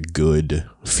really get a good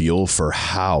feel for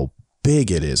how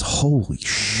big it is. Holy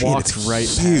shit. Walked right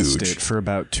past it for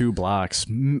about 2 blocks.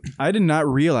 I did not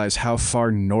realize how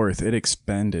far north it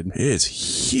expanded. It is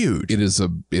huge.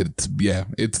 It's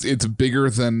bigger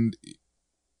than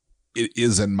it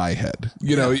is in my head.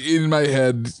 You know, in my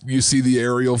head, you see the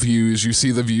aerial views, you see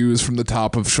the views from the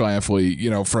top of Schlafly, you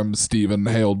know, from Stephen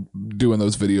Hale doing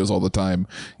those videos all the time.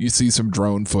 You see some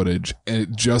drone footage, and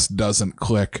it just doesn't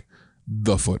click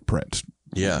the footprint.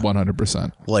 Yeah.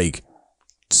 100%. Like,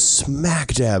 smack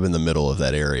dab in the middle of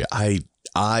that area.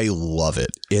 I love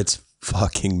it. It's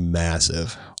fucking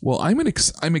massive. Well, I'm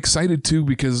excited too,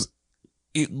 because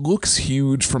it looks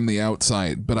huge from the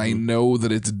outside, but I know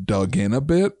that it's dug in a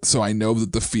bit, so I know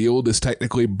that the field is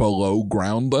technically below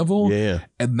ground level. Yeah.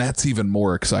 And that's even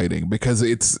more exciting because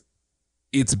it's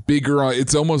bigger.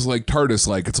 It's almost like TARDIS,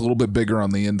 like it's a little bit bigger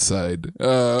on the inside.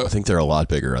 I think they're a lot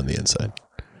bigger on the inside.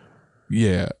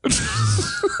 Yeah.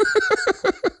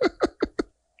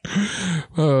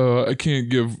 I can't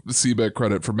give Seabeck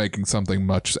credit for making something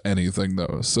much anything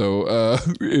though. So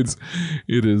it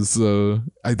is.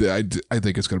 I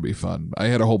think it's going to be fun. I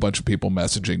had a whole bunch of people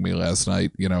messaging me last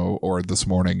night, you know, or this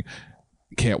morning.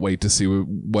 Can't wait to see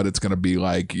what it's going to be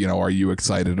like. You know, are you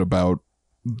excited about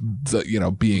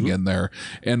being in there?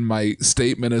 And my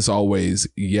statement is always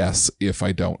yes, if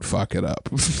I don't fuck it up.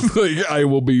 Like, I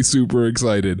will be super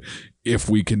excited if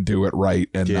we can do it right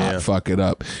and not fuck it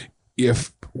up.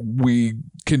 If we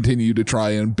continue to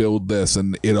try and build this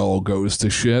and it all goes to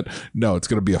shit, no, it's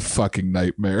going to be a fucking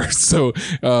nightmare. So,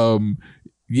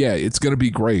 it's going to be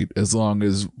great as long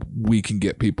as we can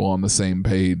get people on the same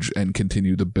page and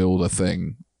continue to build a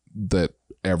thing that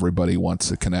everybody wants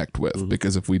to connect with.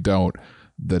 Because if we don't,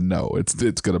 then no, it's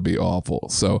going to be awful.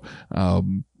 So, I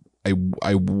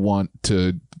want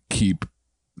to keep.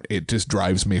 It just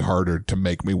drives me harder to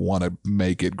make me want to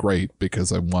make it great,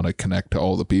 because I want to connect to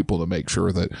all the people to make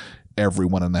sure that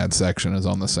everyone in that section is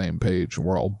on the same page.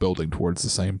 We're all building towards the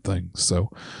same thing.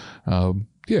 So,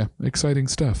 exciting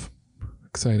stuff.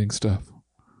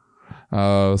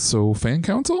 So fan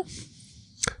council?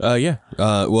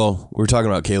 Well, we're talking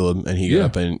about Caleb, and he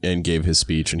got up and gave his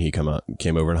speech, and he came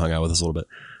over and hung out with us a little bit.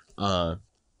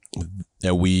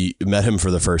 And we met him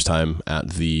for the first time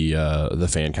at the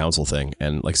fan council thing.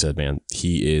 And like I said, man,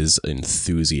 he is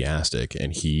enthusiastic,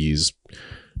 and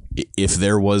if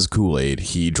there was Kool-Aid,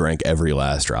 he drank every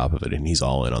last drop of it, and he's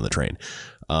all in on the train.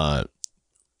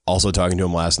 Also talking to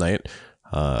him last night,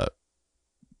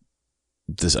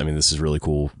 this is really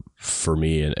cool for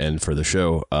me and for the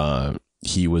show.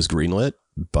 He was greenlit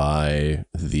by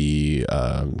the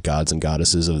gods and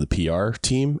goddesses of the PR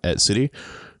team at City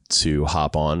to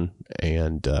hop on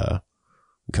and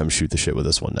come shoot the shit with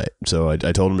us one night. So I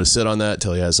told him to sit on that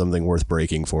till he has something worth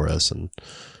breaking for us. And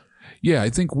yeah,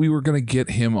 I think we were going to get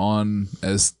him on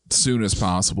as soon as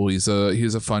possible. He's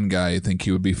a fun guy. I think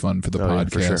he would be fun for the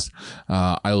podcast. For sure.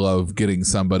 I love getting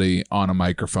somebody on a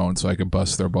microphone so I can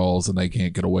bust their balls and they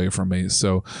can't get away from me.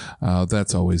 So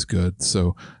that's always good.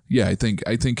 So yeah, I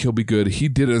think he'll be good. He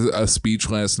did a speech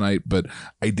last night, but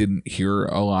I didn't hear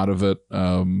a lot of it.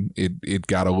 It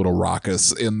got a little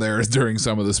raucous in there during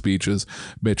some of the speeches.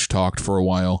 Mitch talked for a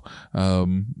while.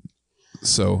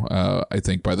 So I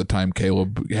think by the time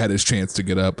Caleb had his chance to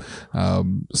get up,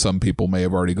 some people may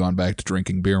have already gone back to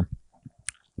drinking beer.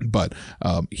 But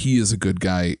he is a good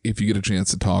guy. If you get a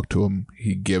chance to talk to him,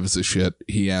 he gives a shit.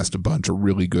 He asked a bunch of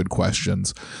really good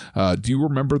questions. Do you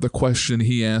remember the question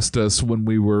he asked us when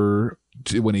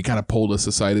he kind of pulled us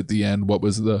aside at the end? What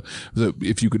was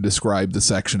if you could describe the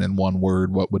section in one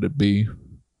word, what would it be?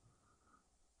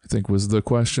 think was the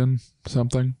question.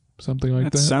 Something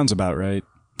like that. Sounds about right.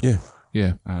 Yeah.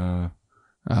 Yeah. And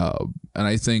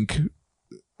I think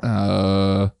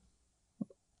I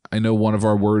know one of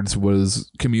our words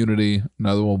was community.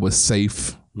 Another one was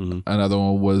safe. Mm-hmm. Another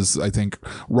one was, I think,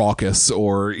 raucous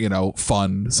or,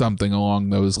 fun, something along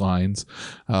those lines.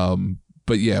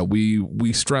 But yeah,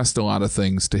 we stressed a lot of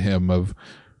things to him of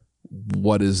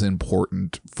what is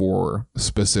important for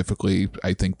specifically,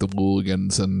 I think, the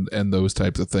Luligans and those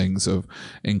types of things of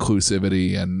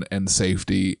inclusivity and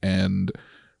safety. And,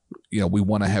 we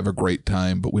want to have a great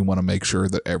time, but we want to make sure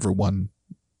that everyone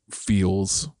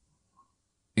feels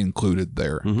included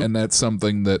there. Mm-hmm. And that's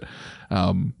something that,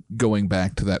 going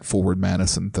back to that Forward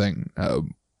Madison thing,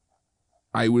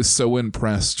 I was so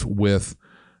impressed with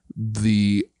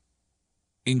the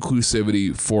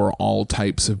inclusivity for all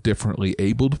types of differently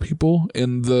abled people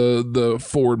in the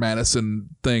Forward Madison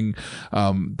thing.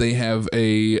 They have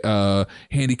a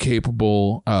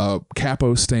handicapable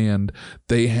capo stand.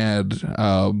 They had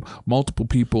multiple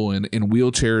people in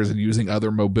wheelchairs and using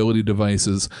other mobility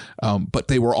devices, but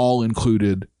they were all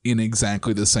included in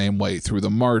exactly the same way through the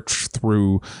march,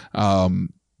 through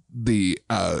the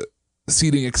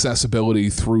seating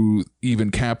accessibility, through even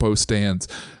capo stands.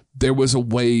 There was a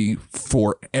way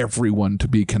for everyone to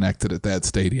be connected at that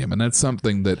stadium. And that's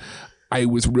something that I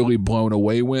was really blown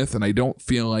away with. And I don't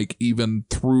feel like even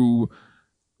through,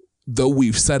 though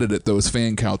we've said it at those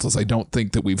fan councils, I don't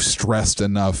think that we've stressed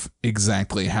enough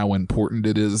exactly how important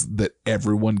it is that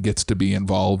everyone gets to be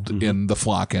involved in the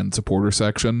Flock End supporter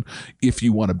section. If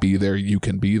you want to be there, you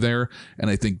can be there. And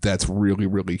I think that's really,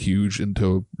 really huge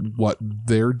into what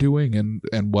they're doing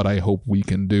and what I hope we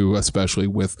can do, especially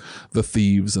with the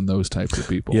thieves and those types of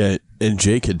people. Yeah, and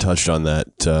Jake had touched on that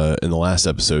in the last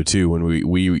episode too, when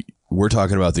we're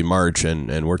talking about the march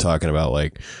and we're talking about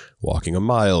like walking a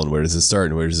mile and where does it start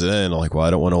and where does it end? I'm like, well, I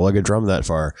don't want to lug a drum that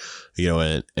far,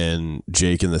 and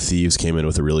Jake and the thieves came in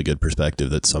with a really good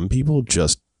perspective that some people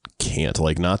just can't,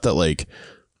 like, not that like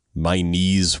my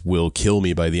knees will kill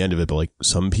me by the end of it, but like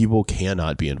some people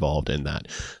cannot be involved in that.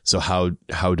 So how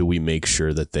do we make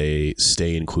sure that they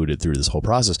stay included through this whole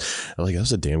process? I'm like,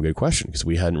 that's a damn good question, because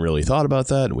we hadn't really thought about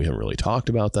that and we haven't really talked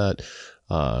about that.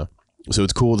 So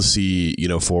it's cool to see,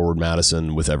 Forward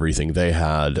Madison with everything they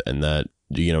had, and that,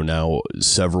 now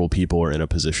several people are in a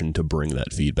position to bring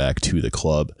that feedback to the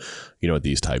club, at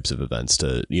these types of events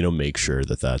to, make sure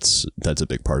that that's a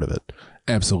big part of it.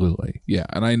 Absolutely. Yeah.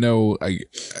 And I know,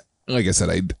 like I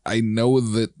said, I know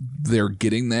that they're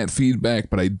getting that feedback,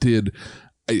 but I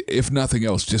if nothing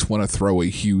else, just want to throw a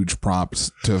huge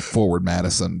props to Forward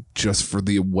Madison just for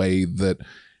the way that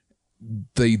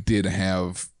they did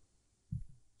have,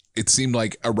 it seemed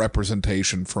like a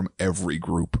representation from every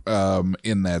group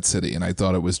in that city. And I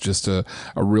thought it was just a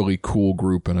really cool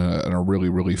group and a really,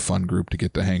 really fun group to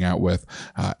get to hang out with.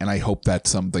 And I hope that's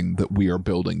something that we are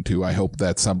building to. I hope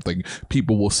that's something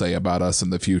people will say about us in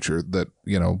the future, that,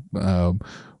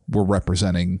 we're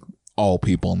representing all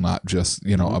people, not just,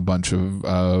 a bunch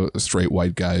of straight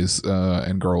white guys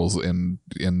and girls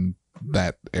in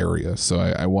that area. So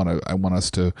I want us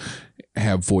to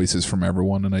have voices from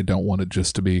everyone, and I don't want it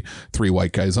just to be three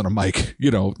white guys on a mic,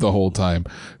 the whole time.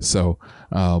 So,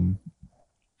 and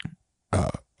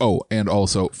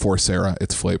also for Sarah,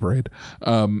 it's Flay Parade.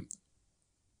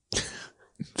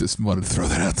 Just wanted to throw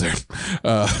that out there.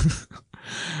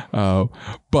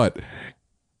 But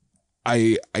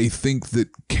I think that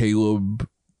Caleb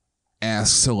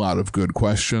asks a lot of good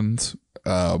questions.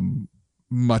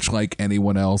 Much like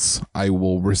anyone else, I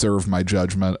will reserve my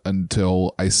judgment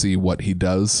until I see what he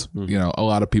does. A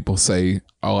lot of people say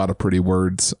a lot of pretty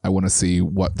words. I want to see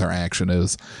what their action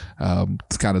is.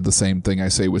 It's kind of the same thing I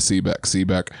say with Seebeck.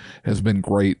 Seebeck has been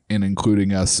great in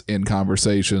including us in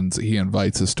conversations. He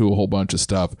invites us to a whole bunch of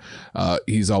stuff.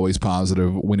 He's always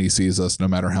positive when he sees us, no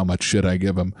matter how much shit I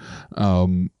give him.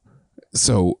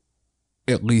 So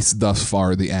at least thus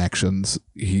far, the actions,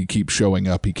 he keeps showing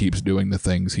up, he keeps doing the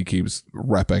things, he keeps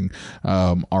repping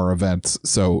our events.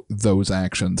 So those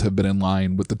actions have been in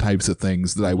line with the types of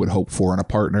things that I would hope for in a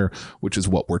partner, which is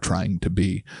what we're trying to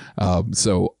be.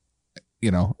 So,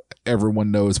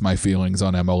 everyone knows my feelings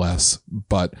on MLS,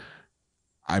 but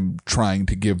I'm trying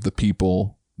to give the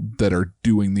people that are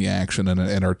doing the action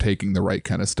and are taking the right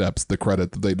kind of steps the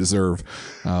credit that they deserve.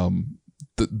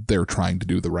 They're trying to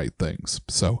do the right things.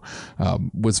 So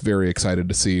was very excited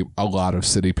to see a lot of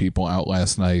city people out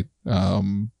last night. A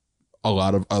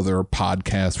lot of other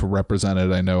podcasts were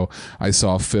represented. I know I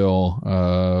saw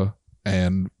Phil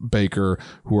and Baker,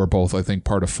 who are both, I think,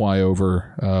 part of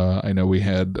Flyover. I know we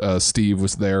had Steve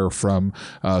was there from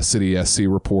City SC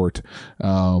Report.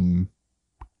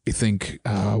 I think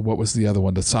what was the other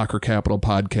one? The Soccer Capital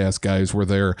podcast guys were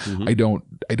there. Mm-hmm.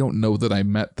 I don't know that I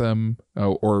met them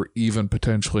or even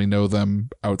potentially know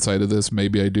them outside of this.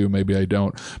 Maybe I do, maybe I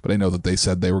don't. But I know that they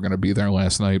said they were going to be there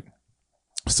last night.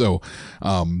 So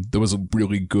there was a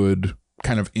really good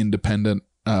kind of independent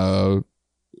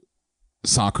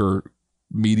soccer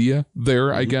media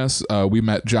there, I guess. We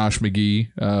met Josh McGee,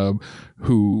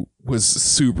 who was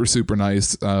super, super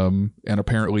nice, and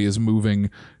apparently is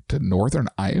moving to northern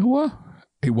Iowa.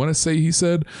 I want to say he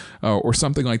said, or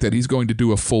something like that. He's going to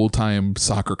do a full-time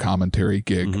soccer commentary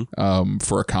gig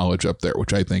for a college up there,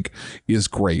 which I think is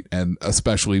great. And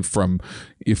especially from,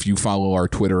 if you follow our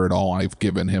Twitter at all, I've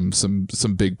given him some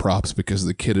big props because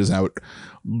the kid is out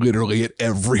literally at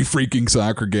every freaking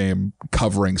soccer game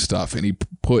covering stuff, and he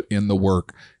put in the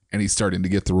work. And he's starting to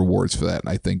get the rewards for that. And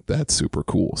I think that's super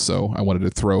cool. So I wanted to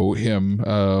throw him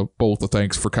both a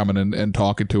thanks for coming and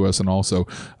talking to us, and also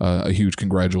a huge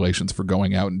congratulations for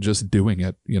going out and just doing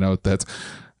it. You know,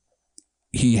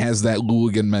 he has that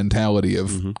Luligan mentality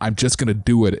of I'm just going to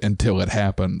do it until it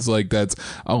happens. Like, that's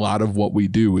a lot of what we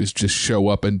do, is just show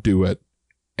up and do it.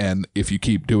 And if you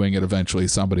keep doing it, eventually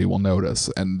somebody will notice.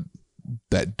 And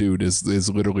that dude is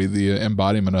literally the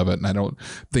embodiment of it. And I don't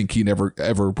think he never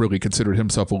ever really considered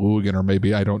himself a Luligan, or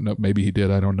maybe, I don't know, maybe he did,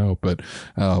 I don't know. But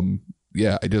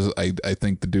yeah, I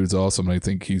think the dude's awesome, and I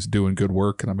think he's doing good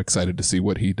work, and I'm excited to see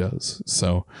what he does.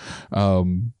 So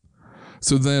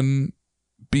so then,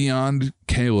 beyond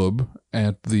Caleb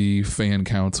at the fan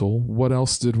council, what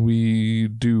else did we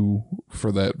do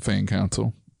for that fan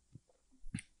council?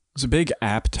 It was a big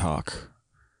app talk.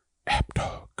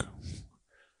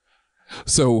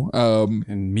 So,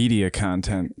 and media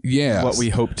content. Yeah. What we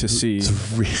hope to see.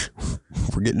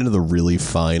 We're getting into the really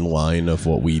fine line of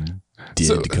what we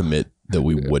did commit that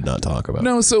we would not talk about.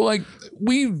 No, so like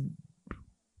we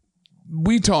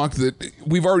talked that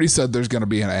we've already said there's going to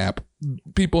be an app.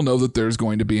 People know that there's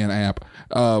going to be an app.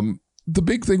 The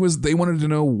big thing was they wanted to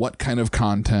know what kind of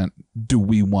content do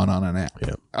we want on an app.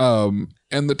 Yeah.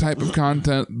 And the type of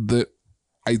content that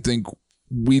I think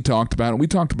we talked about, and we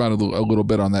talked about it a little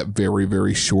bit on that very,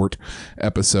 very short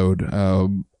episode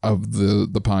of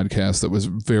the podcast that was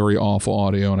very awful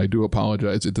audio, and I do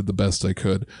apologize. It did the best I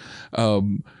could.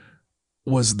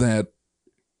 Was that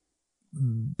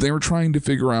they were trying to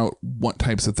figure out what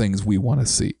types of things we want to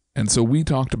see. And so we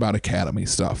talked about academy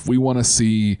stuff. We want to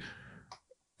see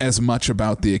as much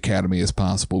about the academy as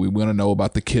possible. We want to know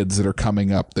about the kids that are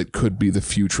coming up that could be the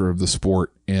future of the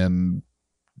sport in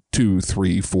 2,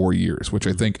 3, 4 years, which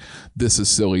I think This Is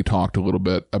Silly talked a little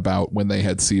bit about when they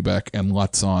had Seebeck and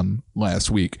Lutz on last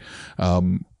week.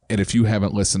 And if you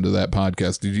haven't listened to that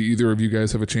podcast, did either of you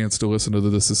guys have a chance to listen to the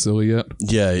This Is Silly yet?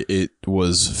 Yeah, it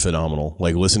was phenomenal.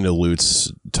 Like, listening to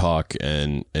Lutz talk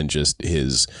and just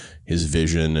his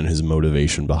vision and his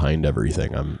motivation behind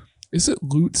everything. Is it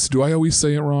Lutz? Do I always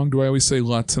say it wrong? Do I always say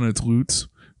Lutz and it's Lutz?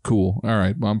 Cool. All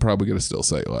right. Well, I'm probably going to still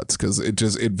say Lutz because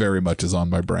it very much is on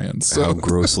my brand. So how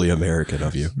grossly American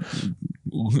of you.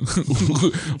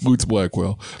 Lutz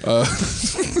Blackwell.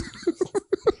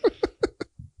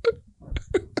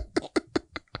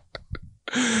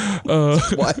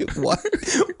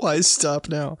 Why stop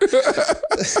now?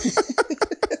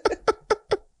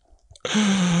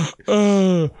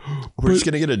 We're just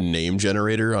gonna get a name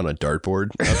generator on a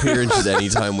dartboard up here, and just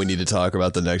anytime we need to talk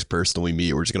about the next person we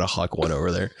meet, we're just gonna huck one over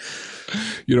there.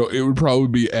 You know, it would probably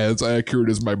be as accurate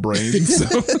as my brain, so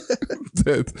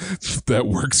that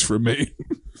works for me.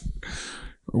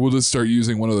 We'll just start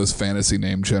using one of those fantasy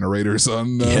name generators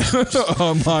on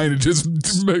online and just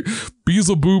make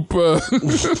Beelzebub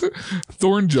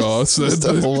Thornjaw said just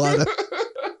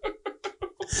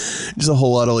a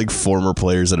whole lot of like former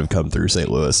players that have come through St.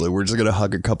 Louis. Like, we're just gonna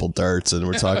hug a couple darts and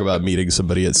we're talking about meeting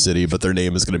somebody at City, but their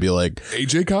name is gonna be like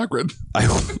AJ Cochran.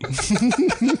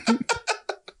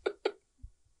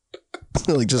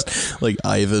 Like, just like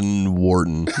Ivan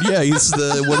Wharton. Yeah, he's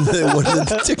the one of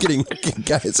the ticketing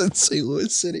guys in St.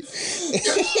 Louis City.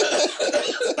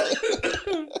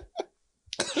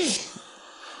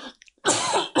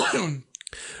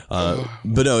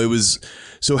 But no, it was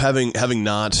so having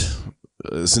not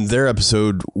since their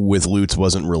episode with Lutz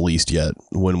wasn't released yet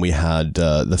when we had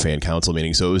the fan council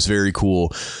meeting. So it was very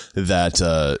cool that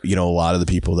a lot of the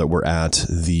people that were at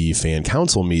the fan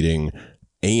council meeting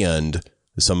and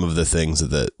some of the things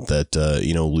that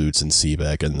Lutz and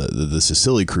Seebeck and the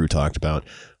Sicily crew talked about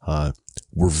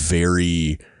were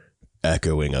very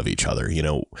echoing of each other.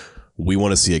 We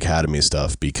want to see academy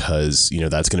stuff because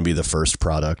that's going to be the first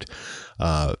product.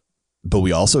 But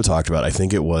we also talked about, I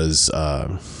think it was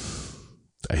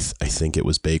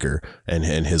Baker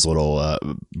and his little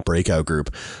breakout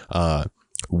group.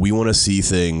 we want to see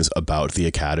things about the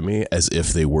academy as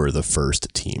if they were the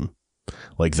first team.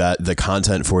 Like that, the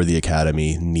content for the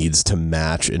academy needs to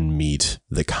match and meet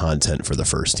the content for the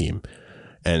first team.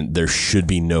 And there should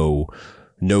be no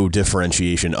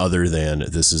differentiation other than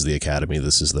this is the academy,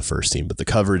 this is the first team. But the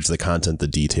coverage, the content, the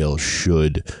detail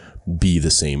should be the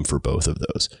same for both of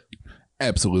those.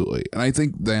 Absolutely. And I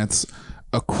think that's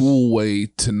a cool way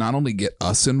to not only get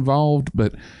us involved,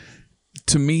 but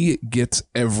to me, it gets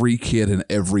every kid in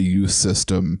every youth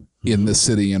system in the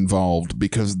city involved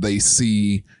because they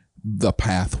see the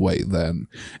pathway then.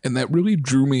 And that really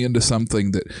drew me into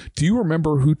something that, do you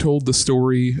remember who told the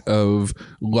story of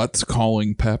Lutz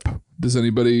calling Pep? Does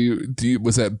anybody,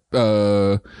 was that,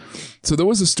 so there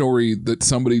was a story that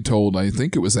somebody told, I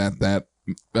think it was at that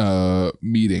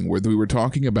meeting where we were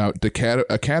talking about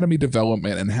academy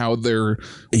development and how they're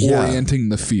orienting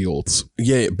the fields.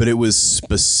 Yeah, but it was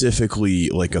specifically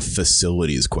like a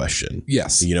facilities question.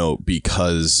 Yes.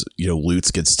 Because,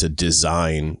 Lutz gets to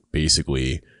design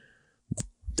basically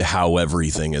how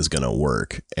everything is going to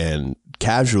work. And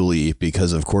casually,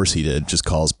 because of course he did, just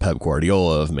calls Pep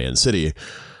Guardiola of Man City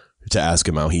to ask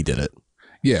him how he did it.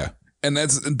 Yeah. And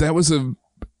that was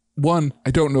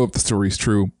I don't know if the story's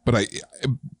true, but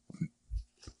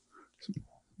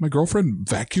my girlfriend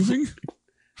vacuuming?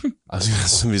 I was gonna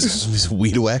somebody's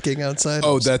weed whacking outside.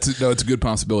 Oh, it's a good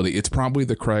possibility. It's probably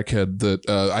the crackhead that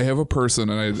I have a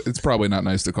person, and it's probably not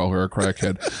nice to call her a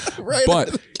crackhead. Right.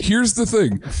 But here's the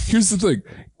thing.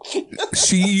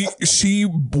 She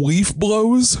leaf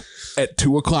blows at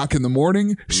 2:00 in the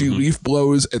morning. She leaf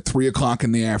blows at 3:00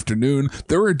 in the afternoon.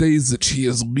 There are days that she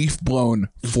has leaf blown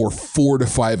for 4 to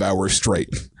 5 hours straight.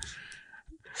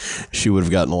 She would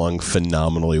have gotten along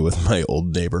phenomenally with my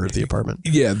old neighbor at the apartment.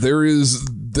 Yeah, there is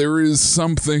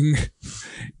something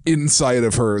inside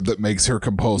of her that makes her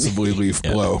compulsively leaf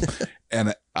blow.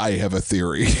 And I have a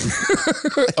theory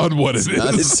on what it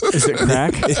is. Is it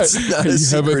crack? It's not I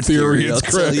have a theory. It's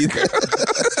crack.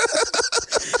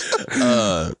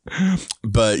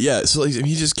 But yeah, so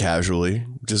he just casually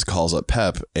just calls up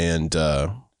Pep and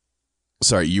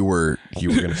sorry, you were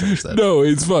going to finish that. No,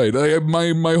 it's fine.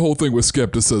 My whole thing with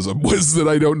skepticism was that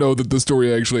I don't know that the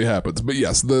story actually happens. But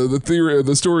yes,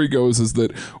 the story goes is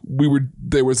that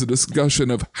there was a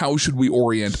discussion of how should we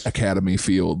orient academy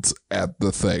fields at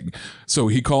the thing. So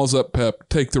he calls up Pep,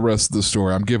 take the rest of the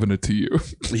story. I'm giving it to you.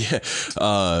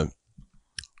 Yeah.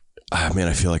 Man,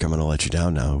 I feel like I'm going to let you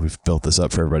down now. We've built this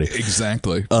up for everybody.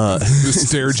 Exactly. Just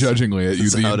stare judgingly at you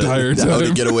the entire time. How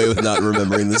to get away with not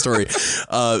remembering the story.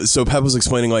 So Pep was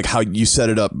explaining like how you set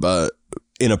it up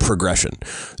in a progression.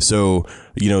 So,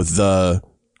 the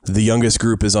youngest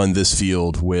group is on this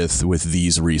field with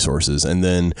these resources. And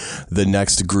then the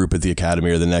next group at the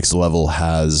academy or the next level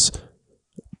has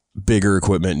bigger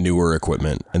equipment, newer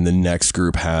equipment. And the next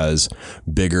group has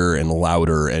bigger and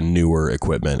louder and newer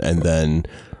equipment. And then...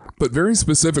 But very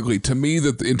specifically, to me,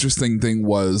 the interesting thing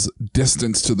was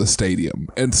distance to the stadium.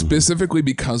 And specifically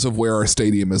because of where our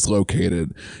stadium is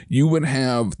located, you would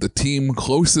have the team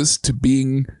closest to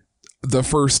being the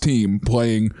first team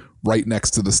playing right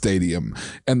next to the stadium.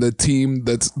 And the team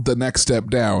that's the next step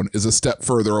down is a step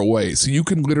further away. So you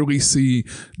can literally see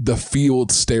the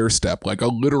field stair step, like a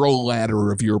literal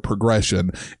ladder of your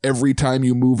progression. Every time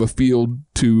you move a field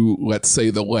to, let's say,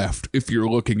 the left, if you're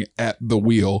looking at the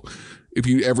wheel,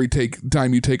 every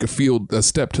time you take a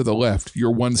step to the left,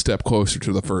 you're one step closer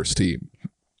to the first team.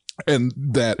 And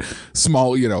that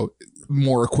small,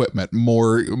 more equipment,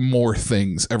 more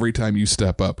things every time you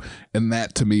step up. And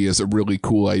that to me is a really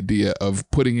cool idea of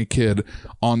putting a kid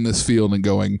on this field and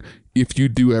going, if you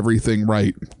do everything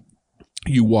right,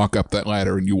 you walk up that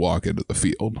ladder and you walk into the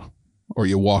field. Or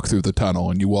you walk through the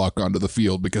tunnel and you walk onto the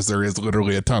field because there is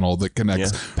literally a tunnel that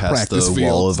connects past the fields.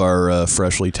 Wall of our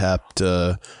freshly tapped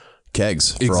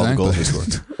kegs for all the goals we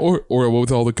scored. or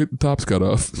with all the tops cut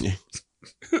off. Yeah.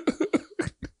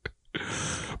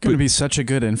 Going to be such a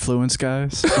good influence,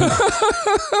 guys.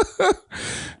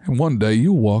 And one day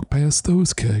you'll walk past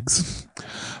those kegs.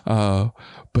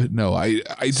 But no, I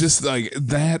just like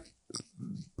that.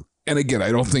 And again,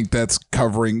 I don't think that's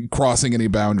crossing any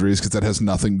boundaries because that has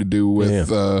nothing to do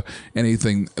with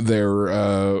anything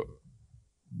they're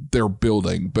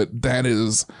building. But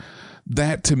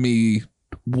that to me,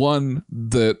 one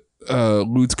that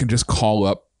Lutz can just call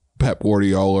up Pep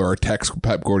Guardiola or text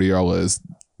Pep Guardiola is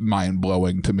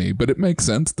mind-blowing to me, but it makes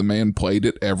sense. The man played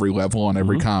at every level on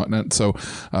every continent. So,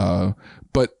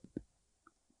 but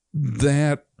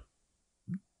that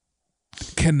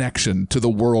connection to the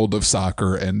world of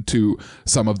soccer and to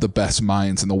some of the best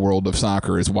minds in the world of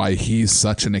soccer is why he's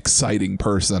such an exciting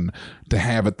person to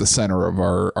have at the center of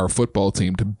our football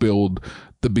team to build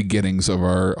the beginnings of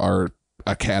our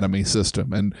academy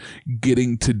system, and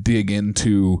getting to dig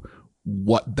into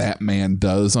what that man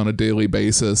does on a daily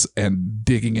basis and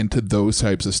digging into those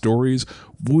types of stories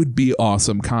would be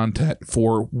awesome content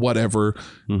for whatever,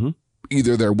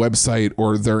 either their website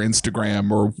or their Instagram,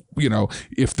 or, you know,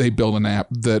 if they build an app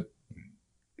that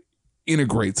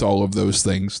integrates all of those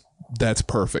things, that's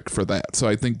perfect for that. So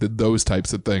I think that those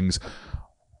types of things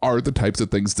are the types of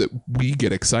things that we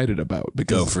get excited about,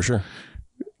 because, for sure,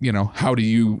 you know,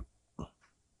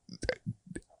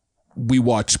 we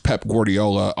watch Pep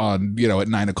Guardiola on, you know, at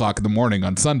 9 o'clock in the morning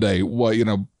on Sunday, well, you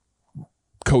know,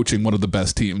 coaching one of the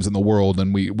best teams in the world.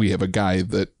 And we have a guy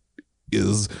that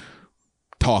is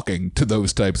talking to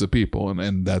those types of people.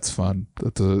 And that's fun.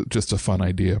 That's just a fun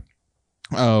idea.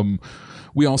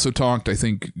 We also talked, I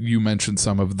think you mentioned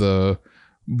some of the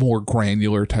more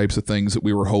granular types of things that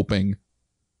we were hoping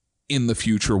in the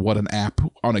future, what an app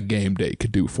on a game day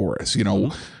could do for us. You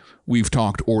know, we've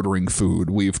talked ordering food.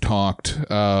 We've talked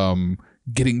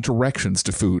getting directions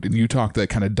to food. And you talked that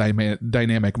kind of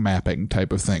dynamic mapping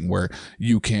type of thing where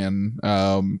you can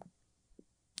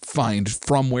find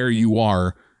from where you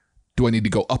are, do I need to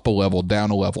go up a level,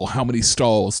 down a level? How many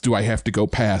stalls do I have to go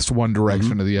past one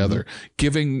direction or the other?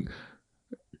 Giving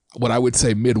what I would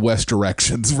say Midwest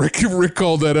directions. Rick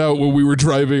called that out when we were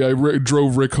driving. I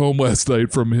drove Rick home last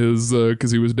night from his,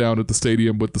 because he was down at the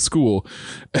stadium with the school.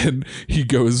 And he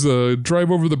goes, drive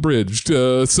over the bridge,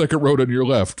 second road on your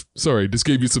left. Sorry, just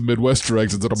gave you some Midwest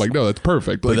directions. And I'm like, no, that's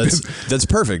perfect. Like, that's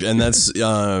perfect. And that's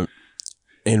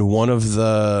in one of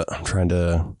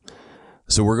the,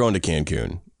 so we're going to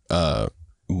Cancun.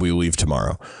 We leave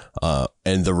tomorrow.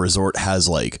 And the resort has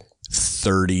like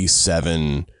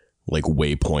 37 like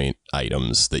waypoint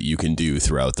items that you can do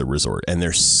throughout the resort, and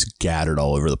they're scattered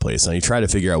all over the place. And you try to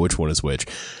figure out which one is which,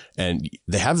 and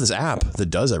they have this app that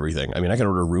does everything. I mean, I can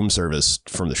order room service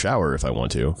from the shower if I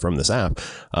want to from this app.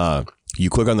 You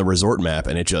click on the resort map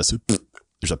and it just,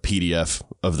 there's a PDF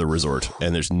of the resort,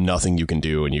 and there's nothing you can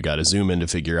do. And you got to zoom in to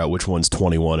figure out which one's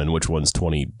 21 and which one's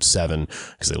 27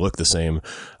 because they look the same.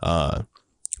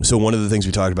 So one of the things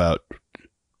we talked about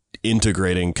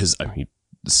integrating, because I mean,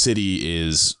 City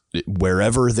is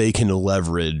wherever they can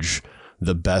leverage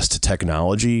the best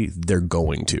technology, they're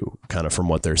going to, kind of from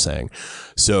what they're saying.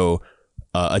 So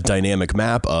a dynamic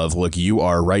map of, look, you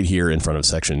are right here in front of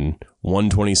section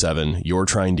 127. You're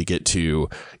trying to get to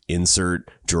insert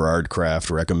Gerard Craft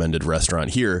recommended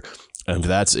restaurant here. And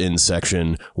that's in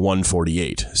section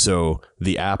 148. So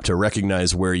the app to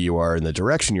recognize where you are in the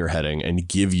direction you're heading and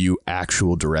give you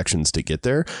actual directions to get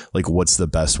there. Like, what's the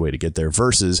best way to get there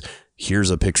versus here's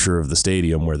a picture of the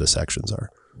stadium where the sections are.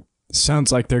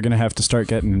 Sounds like they're going to have to start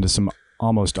getting into some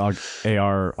almost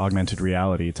AR, augmented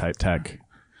reality type tech.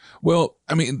 Well,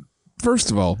 I mean,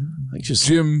 first of all, Like just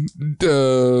Jim,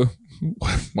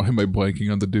 why am I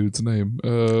blanking on the dude's name?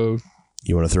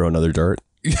 you want to throw another dart?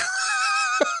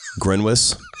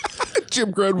 Grenwis?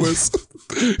 Jim Grenwis,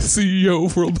 CEO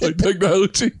of Worldwide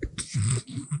Technology.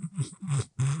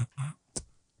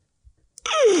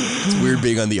 It's weird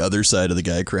being on the other side of the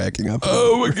guy cracking up.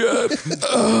 Oh my God.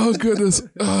 Oh goodness.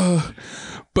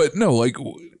 But no, like,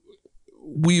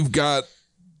 we've got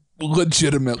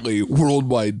legitimately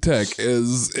Worldwide Tech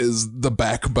is the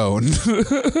backbone.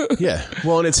 Yeah.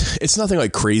 Well, and it's nothing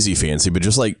like crazy fancy, but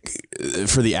just like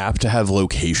for the app to have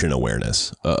location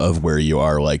awareness of where you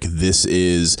are. Like, this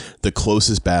is the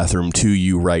closest bathroom to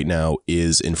you right now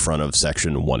is in front of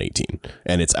section 118,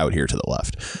 and it's out here to the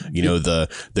left. You know,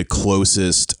 the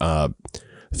closest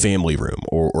family room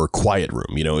or quiet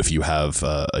room, you know, if you have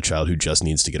a child who just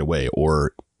needs to get away,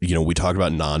 or, you know, we talked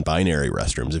about non-binary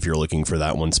restrooms. If you're looking for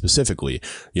that one specifically,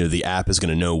 you know, the app is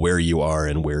going to know where you are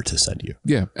and where to send you.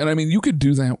 Yeah. And I mean, you could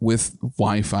do that with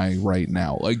Wi-Fi right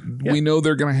now. Like, we know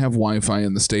they're going to have Wi-Fi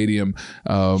in the stadium.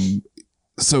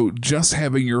 So just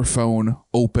having your phone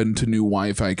open to new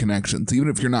Wi-Fi connections, even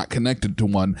if you're not connected to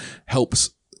one, helps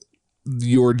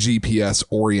your GPS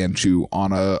orient you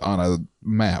on a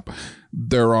map.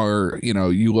 There are, you know,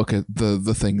 you look at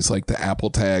the things like the Apple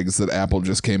tags that Apple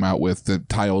just came out with. The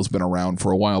Tile's been around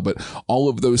for a while, but all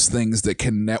of those things that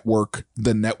can network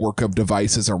the network of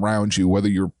devices around you, whether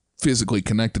you're physically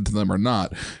connected to them or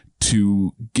not,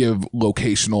 to give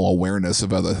locational awareness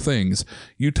of other things.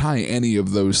 You tie any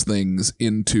of those things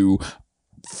into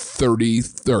 30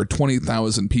 or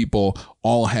 20,000 people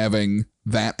all having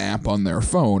that app on their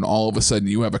phone, all of a sudden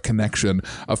you have a connection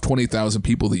of 20,000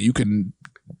 people that you can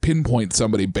pinpoint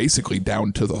somebody basically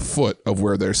down to the foot of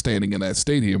where they're standing in that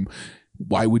stadium.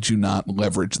 Why would you not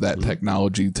leverage that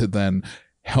technology to then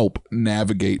help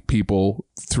navigate people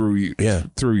through your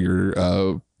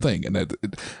thing? And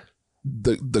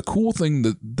the cool thing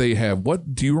that they have,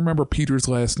 what do you remember Peter's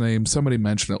last name? Somebody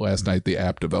mentioned it last night, the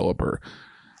app developer.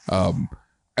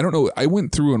 I don't know. I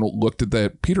went through and looked at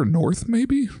that. Peter North,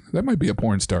 maybe? That might be a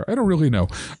porn star. I don't really know.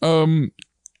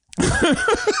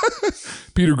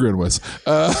 Peter Grinwis.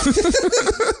 I'm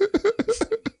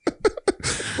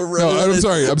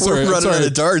sorry. We're running out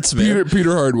of darts, man.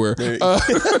 Peter Hardware. I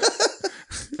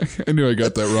knew I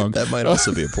got that wrong. That might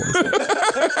also be a porn star.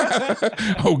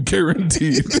 Oh,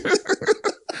 guaranteed.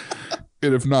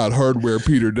 And if not Hardware,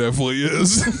 Peter definitely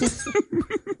is.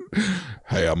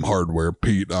 Hey, I'm Hardware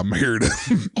Pete. I'm here to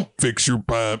fix your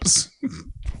pipes.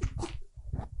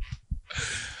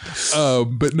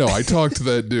 But no, I talked to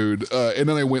that dude, and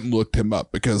then I went and looked him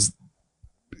up because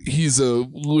he's a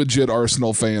legit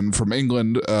Arsenal fan from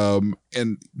England.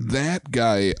 And that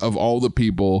guy, of all the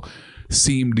people,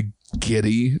 seemed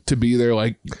giddy to be there.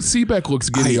 Like, Seebeck looks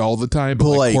giddy all the time, but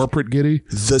like corporate giddy.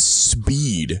 The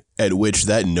speed at which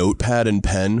that notepad and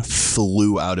pen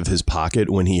flew out of his pocket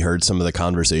when he heard some of the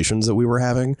conversations that we were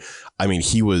having. I mean,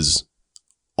 he was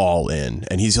all in,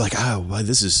 and he's like, I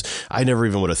never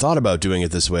even would have thought about doing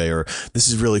it this way, or this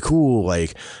is really cool,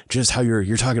 like just how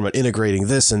you're talking about integrating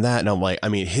this and that. And I'm like, I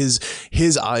mean, his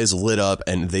eyes lit up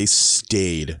and they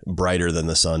stayed brighter than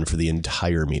the sun for the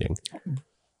entire meeting.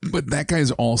 But that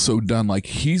guy's also done, like,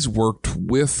 he's worked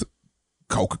with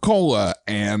Coca-Cola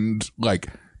and like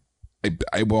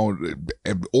I won't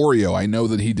Oreo. I know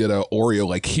that he did a Oreo,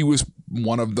 like he was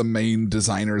one of the main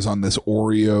designers on this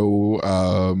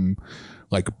Oreo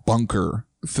like bunker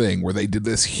thing where they did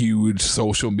this huge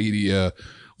social media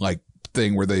like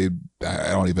thing where I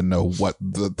don't even know what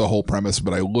the whole premise,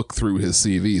 but I looked through his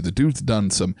CV. The dude's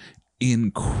done some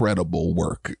incredible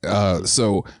work.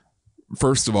 So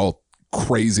first of all,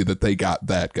 crazy that they got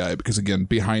that guy, because again,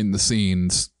 behind the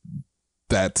scenes,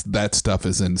 that stuff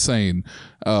is insane.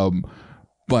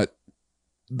 But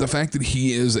the fact that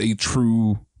he is a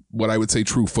true, what I would say,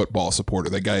 true football supporter,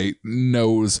 that guy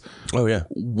knows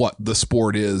what the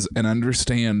sport is and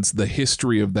understands the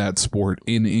history of that sport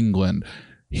in England.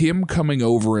 Him coming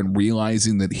over and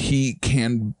realizing that he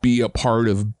can be a part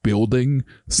of building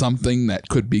something that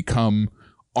could become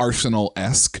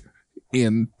Arsenal-esque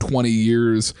in 20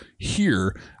 years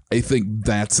here, I think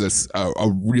that's a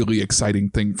really exciting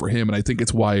thing for him. And I think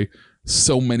it's why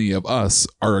so many of us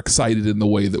are excited in the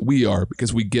way that we are,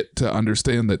 because we get to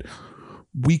understand that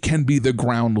we can be the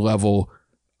ground level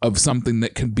of something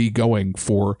that can be going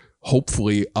for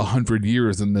hopefully 100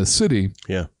 years in this city.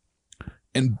 Yeah.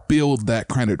 And build that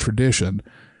kind of tradition.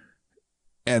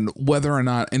 And whether or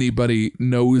not anybody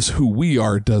knows who we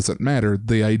are doesn't matter.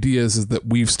 The idea is that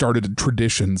we've started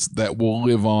traditions that will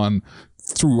live on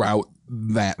throughout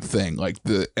that thing.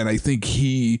 And I think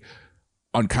he,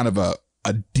 on kind of a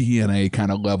DNA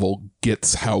kind of level,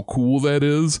 gets how cool that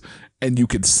is. And you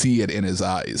can see it in his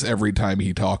eyes every time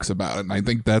he talks about it. And I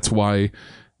think that's why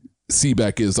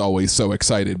Seebeck is always so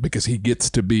excited, because he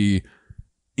gets to be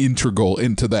integral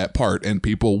into that part, and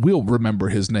people will remember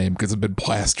his name because it's been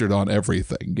plastered on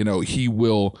everything. You know,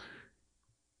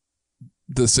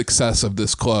 the success of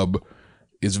this club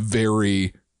is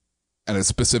very, and it's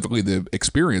specifically the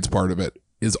experience part of it,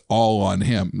 is all on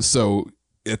him. So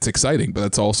it's exciting, but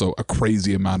it's also a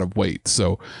crazy amount of weight.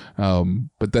 So,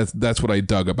 but that's what I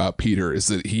dug about Peter, is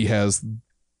that he has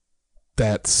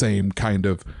that same kind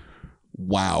of,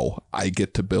 wow, I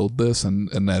get to build this, and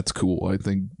that's cool. I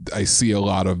think I see a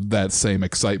lot of that same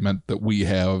excitement that we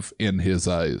have in his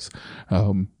eyes.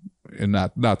 And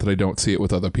not that I don't see it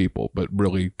with other people, but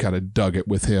really kind of dug it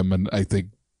with him. And I think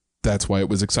that's why it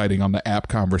was exciting on the app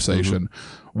conversation,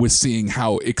 was seeing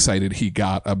how excited he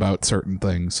got about certain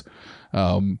things.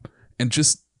 And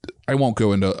just, I won't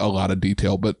go into a lot of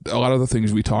detail, but a lot of the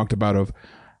things we talked about of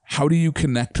how do you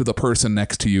connect to the person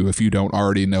next to you if you don't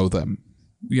already know them?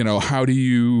 You know, how do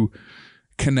you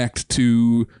connect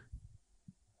to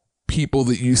people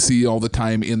that you see all the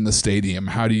time in the stadium?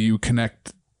 How do you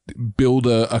build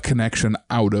a connection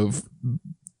out of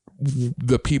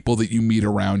the people that you meet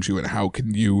around you? And how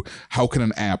can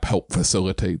an app help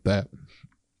facilitate that?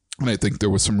 And I think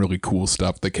there was some really cool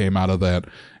stuff that came out of that,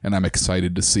 and I'm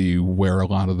excited to see where a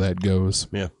lot of that goes.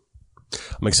 Yeah.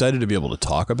 I'm excited to be able to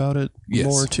talk about it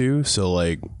more too. So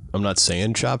like, I'm not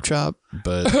saying chop,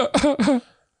 but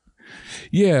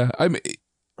yeah, I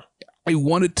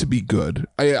want it to be good.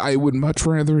 I would much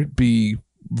rather it be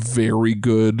very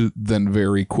good than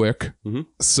very quick.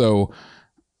 So,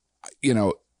 you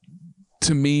know,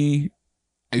 to me,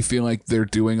 I feel like they're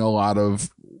doing a lot of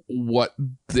what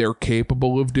they're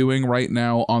capable of doing right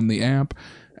now on the app.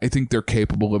 I think they're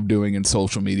capable of doing in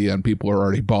social media, and people are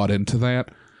already bought into that.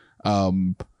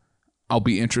 I'll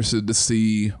be interested to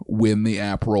see when the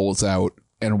app rolls out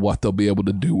and what they'll be able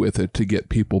to do with it to get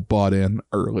people bought in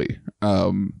early.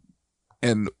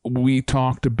 And we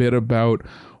talked a bit about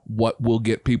what will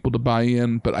get people to buy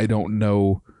in, but I don't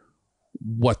know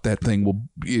what that thing will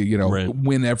be, Right.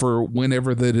 whenever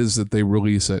that is that they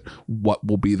release it, what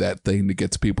will be that thing that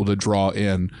gets people to draw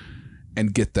in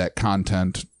and get that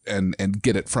content and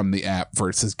get it from the app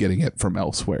versus getting it from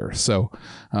elsewhere. So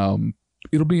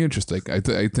it'll be interesting.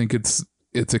 I think it's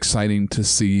exciting to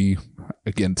see,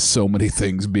 again, so many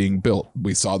things being built.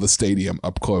 We saw the stadium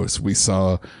up close. We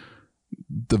saw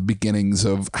the beginnings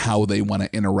of how they want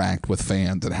to interact with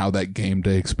fans and how that game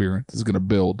day experience is going to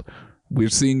build. We're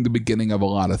seeing the beginning of a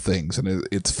lot of things, and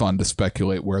it's fun to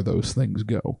speculate where those things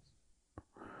go.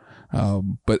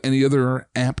 But any other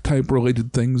app type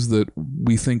related things that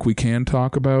we think we can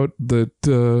talk about that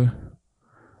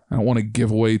I don't want to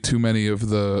give away too many of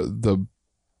the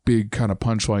big kind of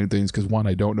punchline things, because one,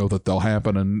 I don't know that they'll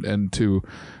happen, and two,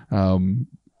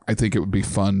 I think it would be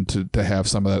fun to have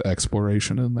some of that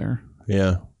exploration in there.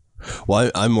 Yeah.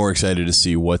 Well, I'm more excited to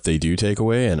see what they do take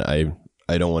away, and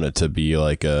I don't want it to be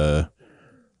like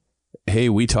hey,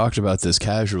 we talked about this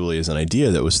casually as an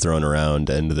idea that was thrown around,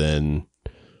 and then,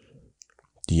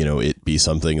 it be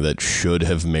something that should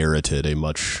have merited a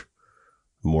much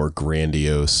more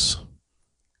grandiose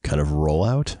kind of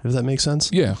rollout, if that makes sense.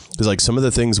 Yeah. Because like some of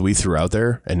the things we threw out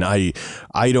there, and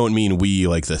I don't mean we,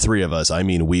 like the three of us, I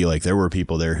mean we, like there were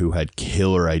people there who had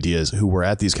killer ideas, who were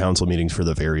at these council meetings for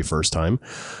the very first time.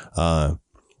 I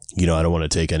don't want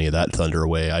to take any of that thunder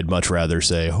away. I'd much rather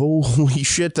say, holy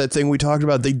shit, that thing we talked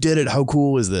about, they did it. How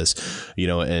cool is this?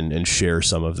 And share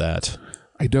some of that.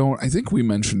 I think we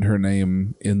mentioned her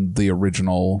name in the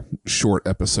original short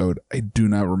episode. I do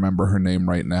not remember her name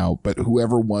right now, but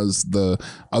whoever was the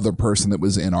other person that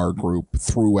was in our group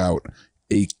threw out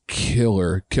a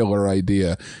killer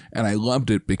idea. And I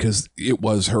loved it because it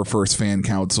was her first fan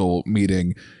council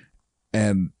meeting.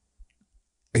 And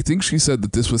I think she said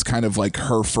that this was kind of like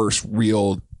her first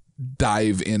real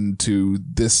dive into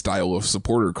this style of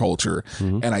supporter culture.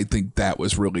 Mm-hmm. And I think that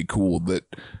was really cool, that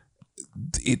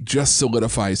it just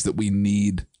solidifies that we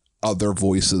need other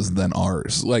voices than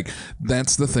ours. Like,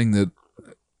 that's the thing that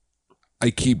I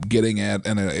keep getting at,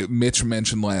 and Mitch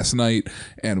mentioned last night,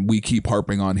 and we keep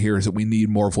harping on here, is that we need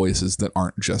more voices that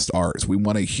aren't just ours. We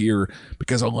want to hear,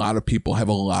 because a lot of people have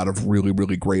a lot of really,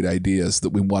 really great ideas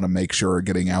that we want to make sure are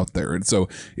getting out there. And so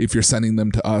if you're sending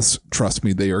them to us, trust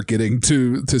me, they are getting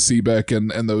to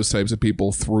CBEC and those types of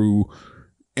people through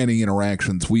any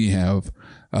interactions we have.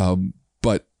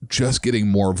 But just getting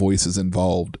more voices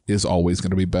involved is always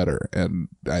going to be better. And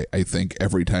I think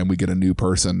every time we get a new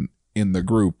person in the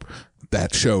group,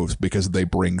 that shows, because they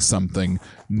bring something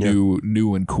new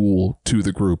and cool to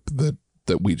the group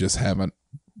that we just haven't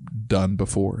done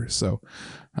before. So,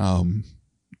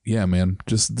 yeah, man,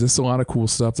 just a lot of cool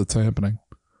stuff that's happening.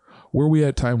 Where are we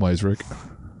at time-wise, Rick?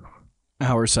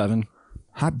 Hour 7.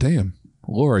 Hot damn.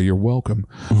 Laura, you're welcome.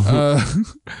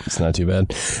 It's not too bad.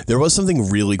 There was something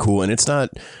really cool, and it's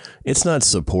not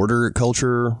supporter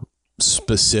culture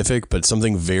specific, but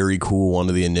something very cool. One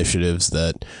of the initiatives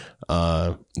that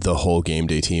the whole game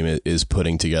day team is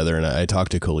putting together, and I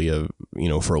talked to Kalia,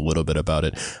 for a little bit about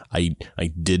it. I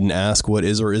didn't ask what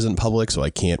is or isn't public, so I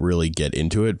can't really get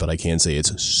into it, but I can say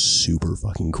it's super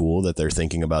fucking cool that they're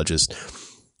thinking about just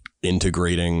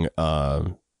integrating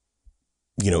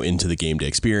into the game day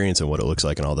experience and what it looks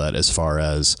like and all that, as far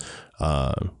as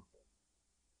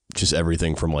just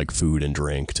everything from like food and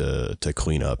drink to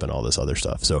clean up and all this other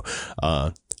stuff. So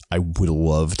I would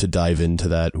love to dive into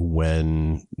that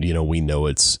when, we know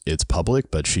it's public,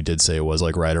 but she did say it was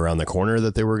like right around the corner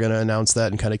that they were going to announce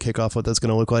that and kind of kick off what that's going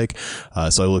to look like.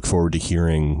 So I look forward to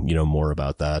hearing, more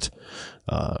about that,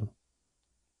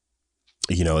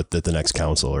 at the next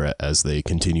council, or as they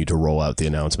continue to roll out the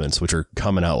announcements, which are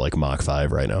coming out like Mach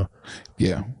 5 right now.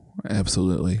 Yeah,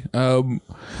 absolutely.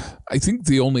 I think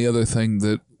the only other thing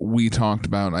that we talked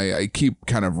about, I keep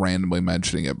kind of randomly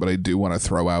mentioning it, but I do want to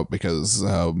throw out, because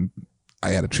I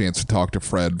had a chance to talk to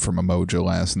Fred from Emoja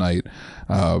last night,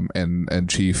 and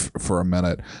Chief for a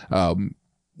minute.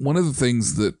 One of the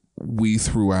things that we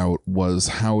threw out was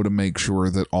how to make sure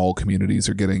that all communities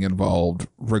are getting involved,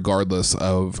 regardless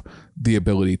of the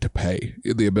ability to pay,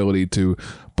 the ability to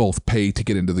both pay to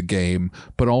get into the game,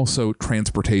 but also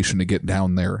transportation to get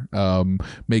down there,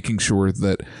 making sure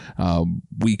that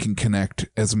we can connect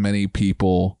as many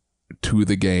people to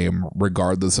the game,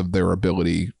 regardless of their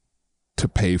ability to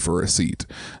pay for a seat.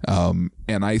 And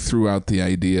I threw out the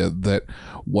idea that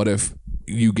what if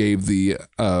you gave the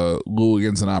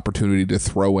Luligans an opportunity to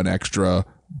throw an extra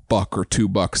 $1 or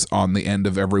 $2 on the end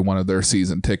of every one of their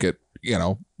season ticket,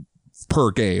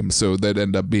 per game. So that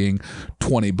end up being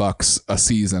 $20 a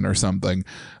season or something.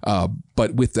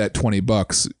 But with that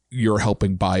 $20, you're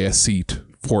helping buy a seat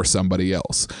for somebody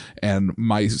else. And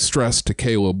my stress to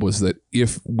Caleb was that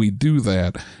if we do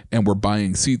that and we're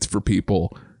buying seats for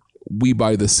people, we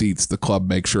buy the seats, the club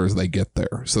makes sure they get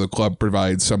there. So the club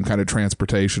provides some kind of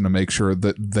transportation to make sure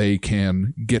that they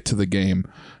can get to the game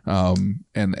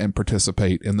and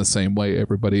participate in the same way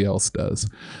everybody else does.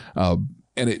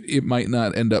 And it might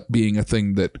not end up being a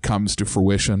thing that comes to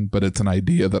fruition, but it's an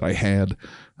idea that I had.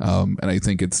 And I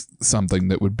think it's something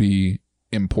that would be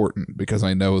important, because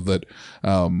I know that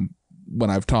when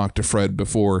I've talked to Fred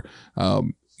before,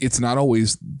 it's not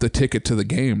always the ticket to the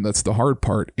game that's the hard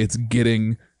part. It's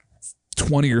getting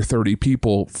 20 or 30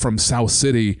 people from South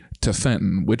City to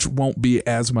Fenton, which won't be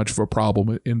as much of a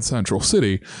problem in Central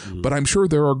City. But I'm sure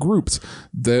there are groups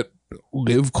that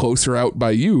live closer out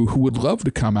by you who would love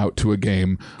to come out to a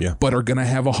game, but are going to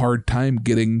have a hard time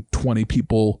getting 20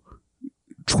 people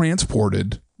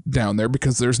transported down there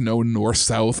because there's no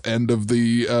north-south end of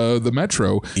the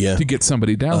metro to get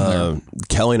somebody down there.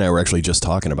 Kelly and I were actually just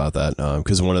talking about that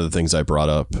because one of the things I brought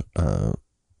up,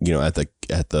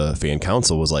 at the fan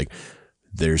council was like,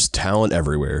 there's talent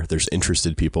everywhere. There's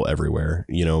interested people everywhere,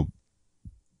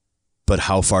 but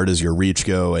how far does your reach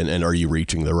go, and are you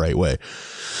reaching the right way?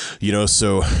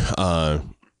 So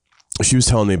she was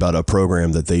telling me about a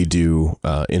program that they do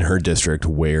in her district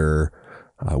where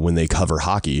when they cover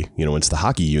hockey, it's the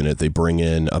hockey unit, they bring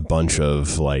in a bunch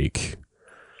of like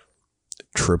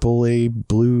AAA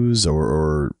Blues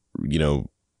or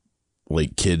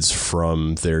like kids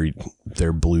from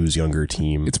their Blues younger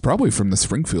team. It's probably from the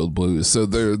Springfield Blues. So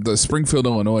the Springfield,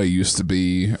 Illinois used to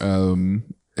be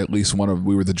at least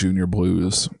we were the junior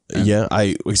Blues. Yeah,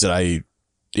 it wasn't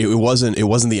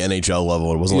the NHL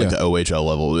level. It wasn't like the OHL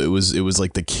level. It was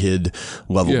like the kid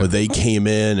level, but they came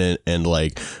in and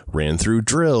like ran through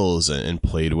drills and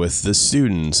played with the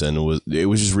students. And it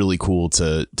was just really cool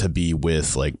to be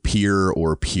with like peer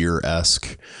or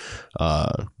peer-esque,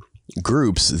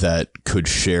 groups that could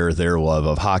share their love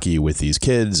of hockey with these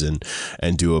kids and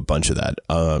do a bunch of that.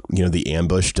 The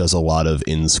Ambush does a lot of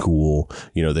in school,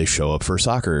 they show up for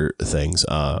soccer things,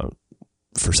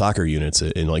 for soccer units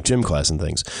in like gym class and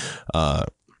things. But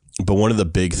one of the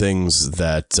big things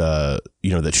that,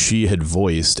 that she had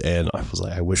voiced, and I was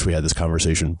like, I wish we had this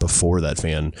conversation before that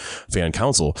fan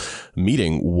council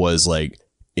meeting, was like,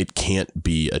 it can't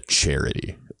be a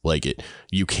charity. Like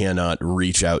you cannot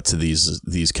reach out to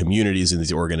these communities and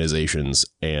these organizations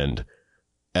and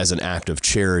as an act of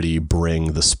charity,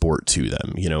 bring the sport to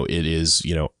them. It is,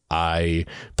 I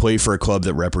play for a club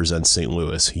that represents St.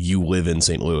 Louis. You live in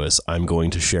St. Louis. I'm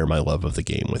going to share my love of the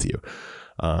game with you.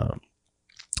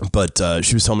 But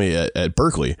she was telling me at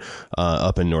Berkeley,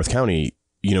 up in North County,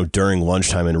 during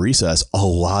lunchtime and recess, a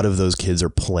lot of those kids are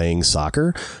playing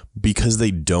soccer because they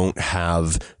don't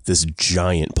have this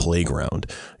giant playground.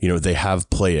 They have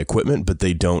play equipment, but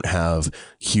they don't have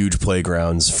huge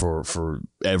playgrounds for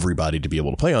everybody to be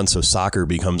able to play on. So soccer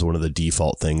becomes one of the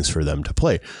default things for them to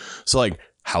play. So like,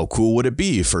 how cool would it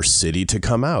be for City to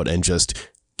come out and just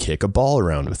kick a ball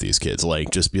around with these kids? Like,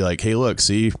 just be like, hey, look,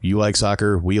 see, you like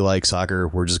soccer. We like soccer.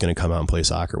 We're just going to come out and play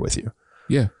soccer with you.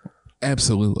 Yeah.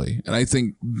 Absolutely. And I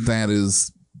think that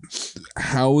is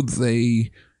how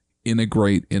they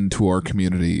integrate into our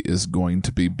community is going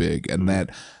to be big. And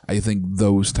that I think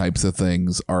those types of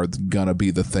things are going to be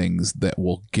the things that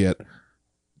will get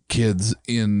kids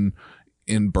in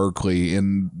Berkeley,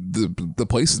 in the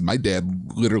places my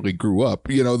dad literally grew up.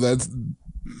 That's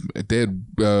dad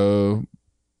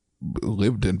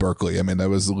lived in Berkeley. I mean, that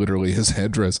was literally his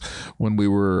address when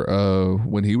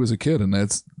he was a kid. And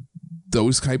that's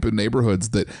those type of neighborhoods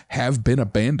that have been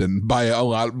abandoned by a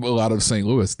lot of St.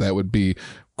 Louis. That would be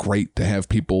great to have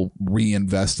people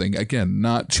reinvesting, again,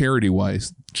 not charity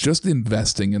wise, just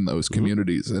investing in those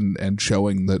communities and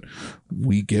showing that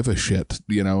we give a shit,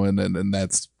 and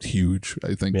that's huge.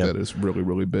 I think that is really,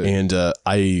 really big. And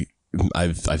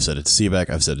I've said it to Seaback,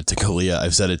 I've said it to Kalia,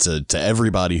 I've said it to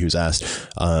everybody who's asked.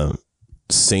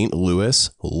 St. Louis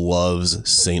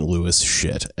loves St. Louis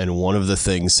shit. And one of the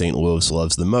things St. Louis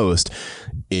loves the most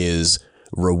is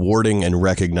rewarding and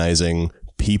recognizing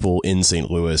people in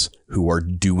St. Louis who are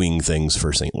doing things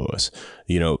for St. Louis,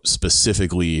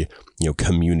 specifically,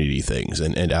 community things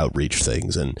and outreach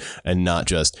things and not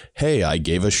just, hey, I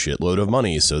gave a shitload of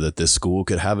money so that this school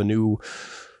could have a new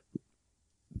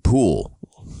pool.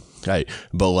 Right.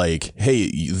 But like,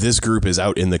 hey, this group is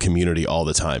out in the community all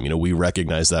the time. We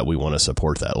recognize that, we want to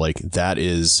support that. Like, that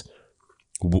is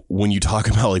when you talk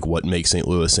about like what makes St.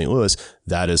 Louis,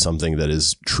 that is something that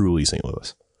is truly St.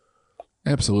 Louis.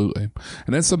 Absolutely.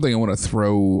 And that's something I want to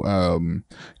throw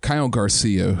Kyle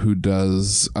Garcia, who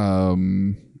does, I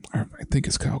think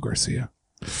it's Kyle Garcia.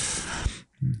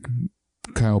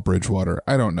 Kyle Bridgewater.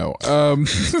 I don't know.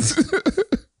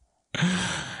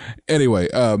 Anyway,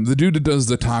 the dude that does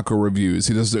the taco reviews,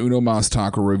 he does the Uno Mas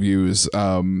taco reviews,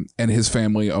 and his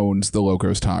family owns the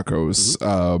Locos Tacos,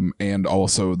 and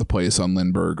also the place on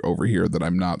Lindbergh over here that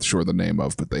I'm not sure the name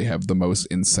of, but they have the most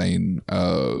insane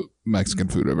Mexican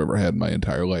food I've ever had in my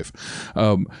entire life.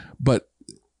 But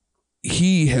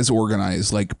he has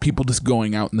organized like people just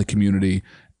going out in the community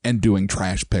and doing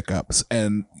trash pickups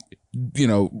and, you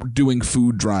know, doing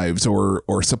food drives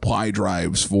or supply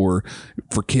drives for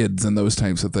kids and those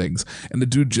types of things. And the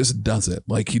dude just does it.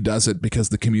 Like, he does it because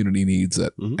the community needs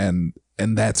it.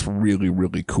 And that's really,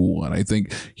 really cool. And I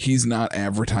think he's not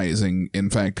advertising. In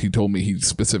fact, he told me he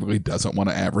specifically doesn't want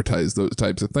to advertise those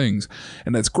types of things.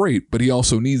 And that's great. But he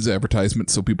also needs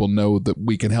advertisement so people know that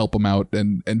we can help him out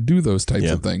and do those types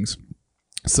of things.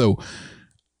 So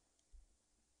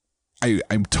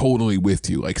I'm totally with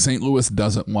you. Like, St. Louis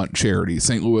doesn't want charity.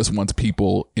 St. Louis wants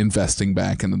people investing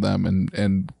back into them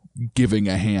and giving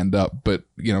a hand up, but,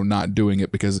 you know, not doing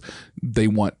it because they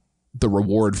want the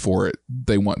reward for it.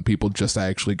 They want people just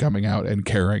actually coming out and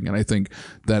caring. And I think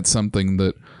that's something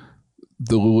that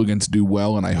the Luligans do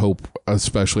well. And I hope,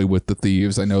 especially with the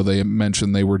Thieves, I know they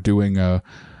mentioned they were doing a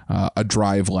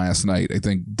drive last night. I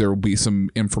think there will be some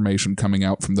information coming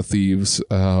out from the Thieves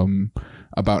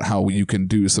about how you can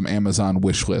do some Amazon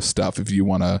wish list stuff if you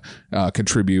want to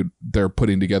contribute. They're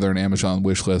putting together an Amazon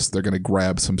wish list. They're going to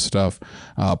grab some stuff,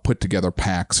 put together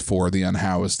packs for the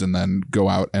unhoused, and then go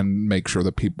out and make sure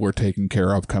that people are taken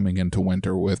care of coming into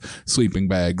winter with sleeping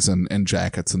bags and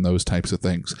jackets and those types of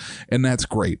things. And that's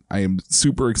great. I am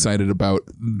super excited about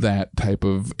that type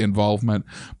of involvement,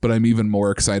 but I'm even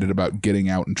more excited about getting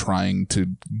out and trying to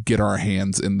get our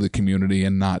hands in the community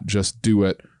and not just do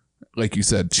it, like you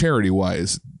said,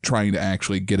 charity-wise, trying to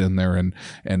actually get in there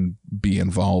and be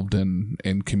involved in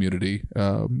community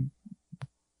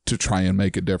to try and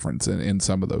make a difference in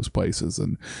some of those places.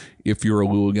 And if you're a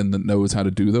Luligan that knows how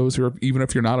to do those, or even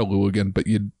if you're not a Luligan, but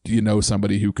you know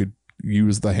somebody who could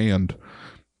use the hand,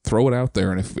 throw it out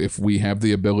there. And if we have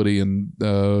the ability and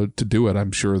to do it,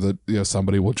 I'm sure that, you know,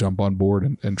 somebody will jump on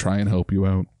board and try and help you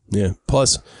out. Yeah.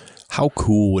 Plus, how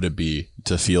cool would it be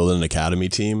to field an academy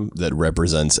team that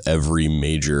represents every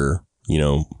major, you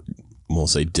know, we'll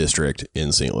say district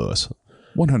in St. Louis?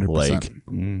 100%. Like,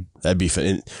 that'd be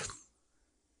fun.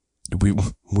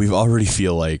 We already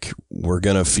feel like we're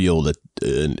going to field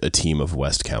a team of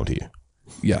West County.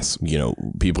 Yes. You know,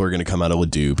 people are going to come out of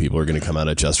Ladue. People are going to come out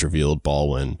of Chesterfield,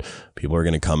 Baldwin. People are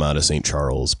going to come out of St.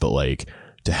 Charles. But like,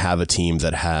 to have a team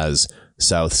that has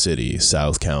South City,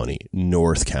 South County,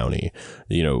 North County,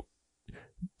 you know,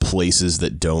 places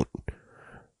that don't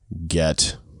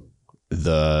get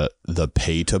the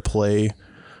pay to play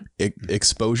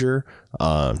exposure,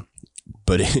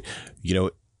 but you know,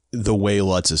 the way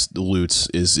Lutz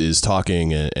is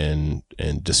talking and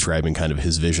describing kind of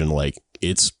his vision, like,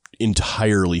 it's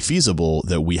entirely feasible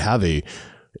that we have a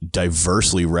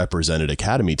diversely represented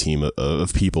academy team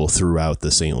of people throughout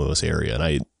the St. Louis area,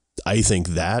 and I think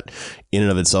that in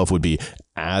and of itself would be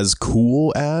as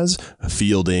cool as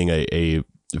fielding a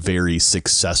very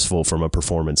successful from a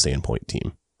performance standpoint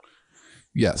team.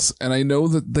 Yes. And I know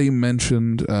that they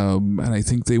mentioned, and I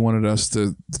think they wanted us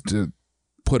to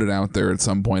put it out there at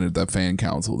some point at that fan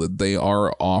council, that they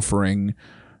are offering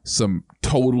some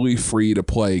totally free to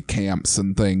play camps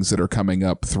and things that are coming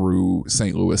up through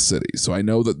St. Louis City. So I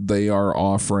know that they are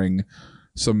offering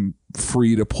some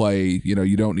free to play, you know,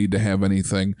 you don't need to have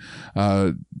anything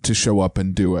to show up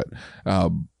and do it.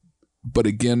 But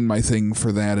again, my thing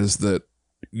for that is that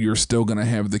you're still going to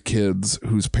have the kids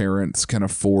whose parents can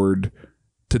afford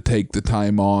to take the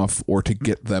time off or to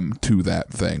get them to that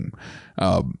thing.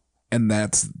 And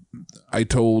that's, I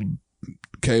told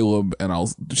Caleb, and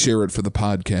I'll share it for the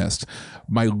podcast,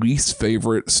 my least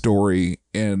favorite story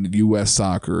in U.S.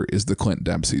 soccer is the Clint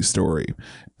Dempsey story,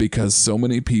 because so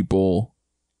many people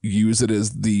use it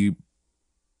as the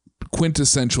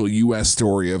quintessential U.S.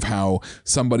 story of how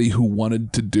somebody who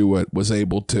wanted to do it was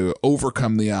able to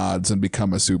overcome the odds and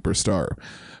become a superstar.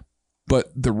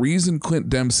 But the reason Clint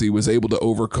Dempsey was able to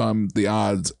overcome the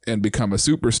odds and become a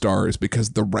superstar is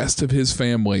because the rest of his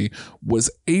family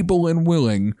was able and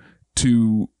willing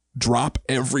to drop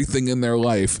everything in their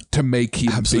life to make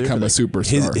him become a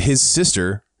superstar. His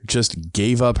sister just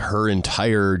gave up her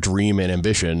entire dream and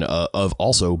ambition of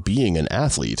also being an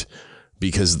athlete,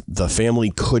 because the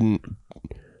family couldn't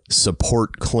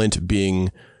support Clint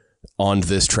being on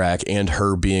this track and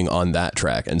her being on that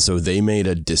track. And so they made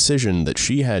a decision that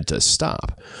she had to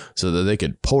stop so that they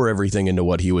could pour everything into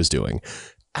what he was doing.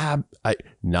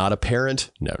 Not a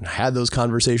parent, no, had those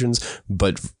conversations,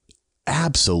 but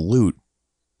absolute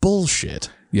bullshit.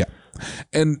 Yeah.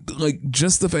 And like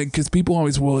just the fact, because people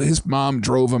always, well, his mom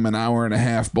drove him an hour and a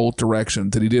half both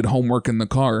directions and he did homework in the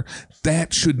car.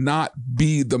 That should not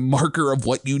be the marker of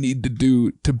what you need to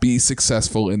do to be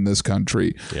successful in this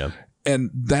country. Yeah.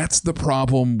 And that's the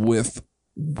problem with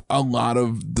a lot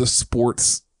of the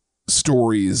sports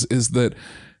stories is that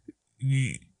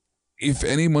if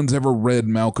anyone's ever read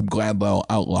Malcolm Gladwell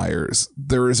Outliers,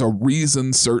 there is a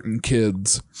reason certain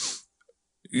kids,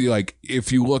 like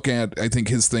if you look at, I think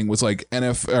his thing was like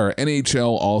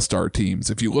NHL All-Star teams.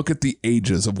 If you look at the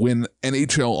ages of when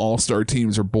NHL All-Star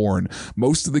teams are born,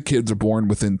 most of the kids are born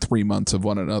within 3 months of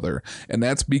one another. And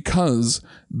that's because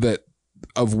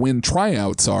of when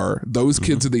tryouts are, those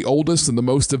kids are the oldest and the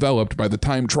most developed by the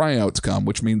time tryouts come,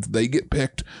 which means they get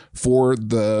picked for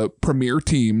the premier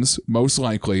teams, most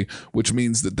likely, which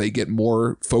means that they get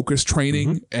more focused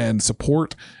training and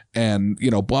support and,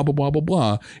 blah, blah, blah, blah,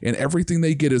 blah. And everything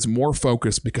they get is more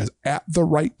focused because at the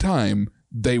right time,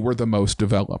 they were the most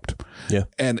developed. Yeah.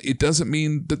 And it doesn't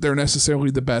mean that they're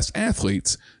necessarily the best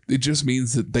athletes. It just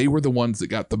means that they were the ones that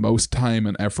got the most time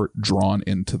and effort drawn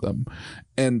into them.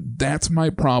 And that's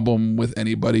my problem with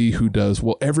anybody who does,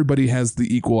 well, everybody has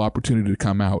the equal opportunity to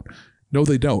come out. No,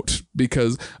 they don't,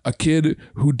 because a kid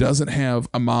who doesn't have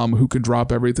a mom who can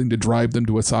drop everything to drive them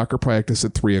to a soccer practice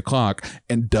at 3:00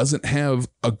 and doesn't have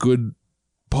a good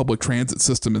public transit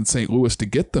system in St. Louis to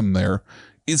get them there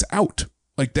is out.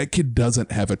 Like, that kid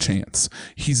doesn't have a chance.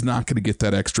 He's not going to get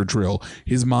that extra drill.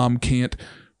 His mom can't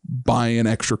buy an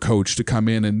extra coach to come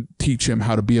in and teach him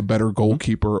how to be a better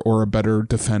goalkeeper or a better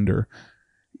defender.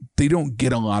 They don't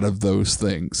get a lot of those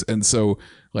things. And so,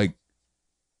 like,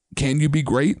 can you be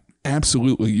great?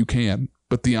 Absolutely, you can.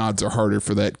 But the odds are harder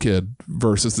for that kid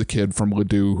versus the kid from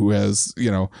Ladue who has,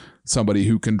 somebody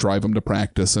who can drive him to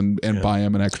practice and buy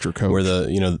him an extra coach. Where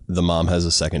the mom has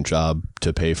a second job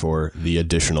to pay for the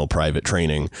additional private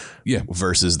training. Yeah.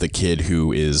 Versus the kid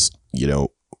who is,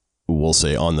 we'll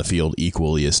say on the field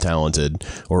equally as talented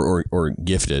or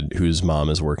gifted, whose mom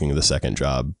is working the second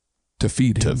job to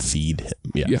feed him.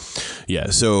 Yeah.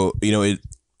 Yeah. So, it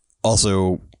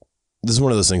also, this is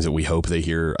one of those things that we hope they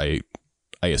hear.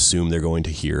 I assume they're going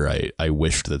to hear. I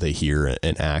wished that they hear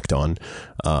and act on.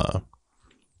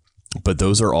 But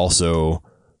those are also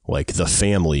like the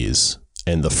families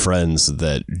and the friends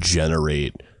that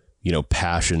generate,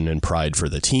 passion and pride for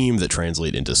the team, that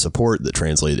translate into support, that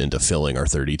translate into filling our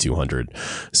 3,200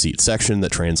 seat section,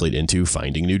 that translate into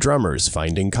finding new drummers,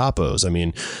 finding capos. I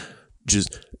mean,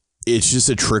 it's just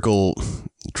a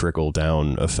trickle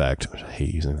down effect. I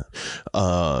hate using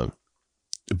that.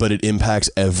 But it impacts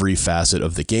every facet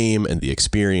of the game and the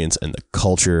experience and the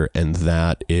culture. And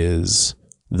that is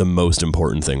the most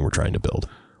important thing we're trying to build.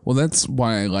 Well, that's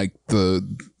why I like the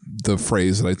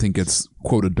phrase that I think gets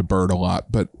quoted to Bird a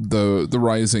lot, but the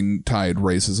rising tide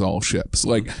raises all ships.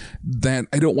 Like that,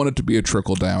 I don't want it to be a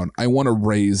trickle down. I want to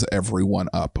raise everyone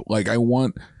up. Like I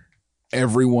want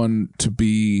everyone to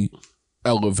be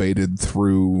elevated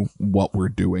through what we're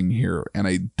doing here. And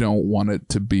I don't want it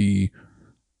to be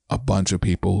a bunch of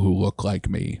people who look like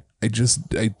me. I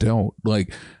don't.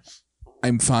 Like,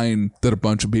 I'm fine that a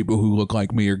bunch of people who look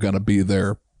like me are going to be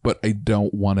there, but I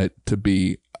don't want it to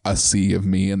be a sea of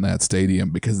me in that stadium,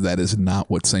 because that is not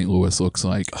what St. Louis looks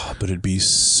like. Oh, but it'd be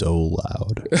so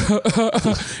loud.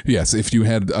 Yes, if you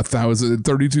had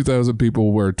 32,000 people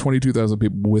or 22,000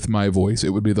 people with my voice, it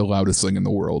would be the loudest thing in the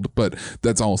world. But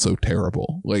that's also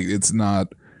terrible. Like, it's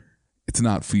not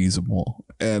feasible.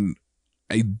 And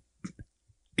I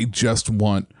just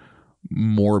want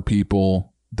more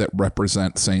people that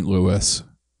represent St. Louis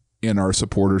in our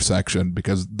supporter section,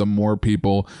 because the more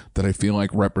people that I feel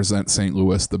like represent St.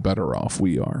 Louis, the better off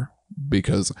we are.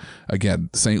 Because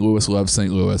again, St. Louis loves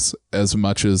St. Louis as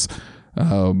much as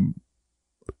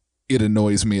it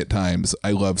annoys me at times.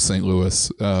 I love St.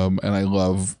 Louis, and I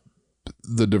love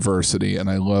the diversity, and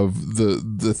I love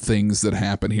the things that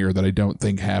happen here that I don't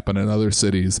think happen in other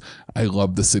cities. I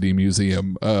love the City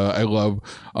Museum. I love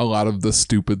a lot of the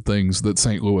stupid things that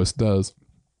St. Louis does.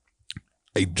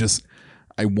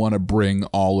 I want to bring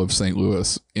all of St.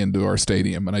 Louis into our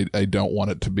stadium, and I don't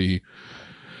want it to be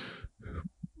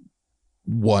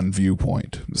one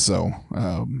viewpoint. So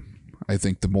I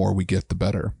think the more we get, the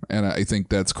better. And I think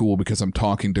that's cool, because I'm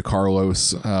talking to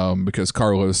Carlos, because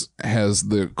Carlos has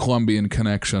the Colombian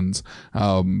connections.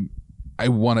 I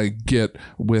want to get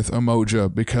with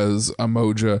Umoja because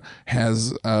Umoja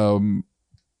has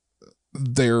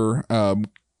their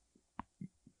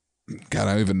God,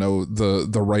 I don't even know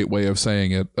the right way of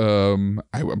saying it. I'm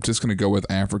just going to go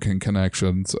with African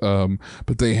connections.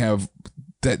 But they have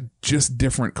that just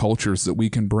different cultures that we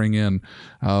can bring in.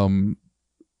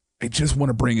 I just want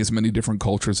to bring as many different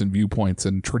cultures and viewpoints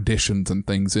and traditions and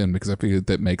things in because I feel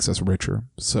that makes us richer.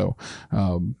 So,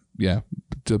 yeah,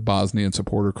 to Bosnian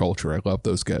supporter culture. I love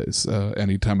those guys.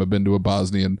 Anytime I've been to a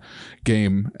Bosnian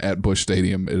game at Busch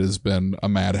Stadium, it has been a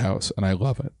madhouse and I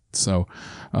love it. So,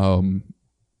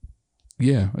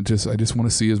 yeah, I just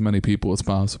want to see as many people as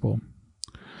possible.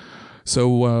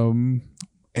 So,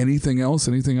 anything else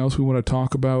we want to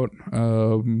talk about?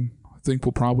 I think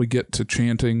we'll probably get to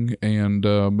chanting and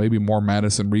maybe more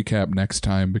Madison recap next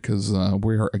time because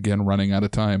we're again running out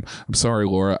of time. I'm sorry,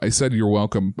 Laura. I said you're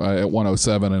welcome at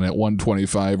 107 and at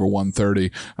 125 or 130.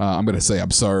 I'm going to say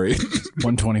I'm sorry.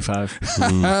 125.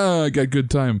 I got good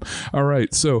time. All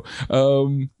right. So,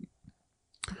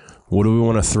 what do we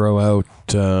want to throw out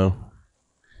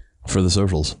for the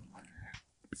socials?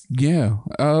 Yeah.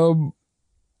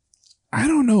 I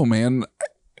don't know, man.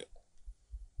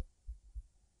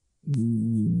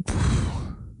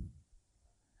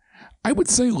 I would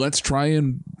say let's try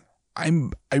and I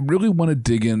really want to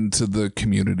dig into the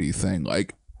community thing.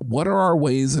 Like, what are our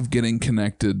ways of getting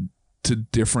connected to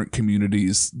different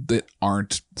communities that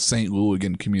aren't St.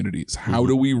 Louligan communities? How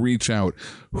do we reach out?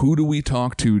 Who do we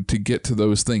talk to get to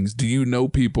those things? Do you know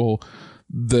people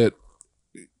that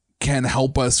can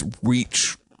help us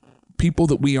reach people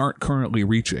that we aren't currently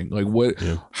reaching? Like, what?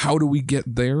 Yeah. How do we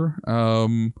get there?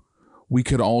 We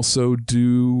could also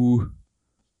do,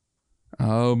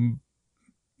 what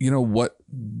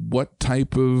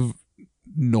type of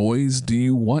noise do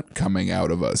you want coming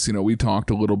out of us? We talked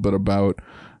a little bit about,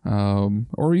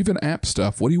 or even app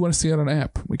stuff. What do you want to see on an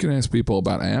app? We can ask people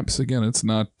about apps. Again, it's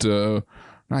not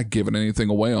giving anything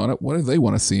away on it. What do they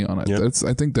want to see on it? Yep.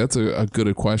 I think that's a good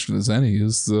a question as any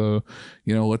is,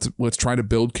 let's try to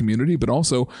build community, but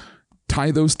also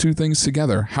tie those two things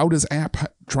together. How does app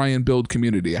try and build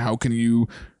community? How can you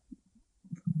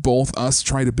both us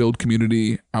try to build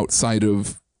community outside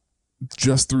of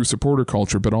just through supporter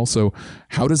culture, but also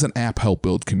how does an app help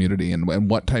build community and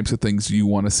what types of things do you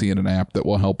want to see in an app that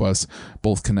will help us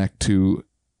both connect to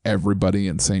everybody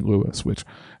in St. Louis, which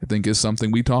I think is something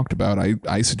we talked about.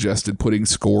 I suggested putting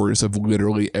scores of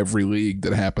literally every league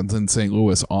that happens in St.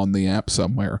 Louis on the app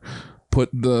somewhere. Put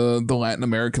the Latin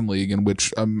American League in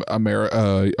which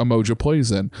Umoja plays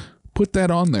in. Put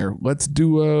that on there. Let's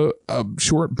do a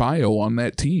short bio on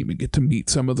that team and get to meet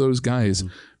some of those guys.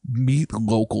 Meet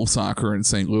local soccer in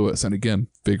St. Louis. And again,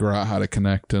 figure out how to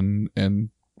connect and build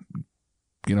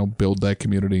that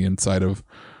community inside of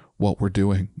what we're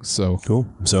doing. So cool.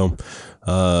 So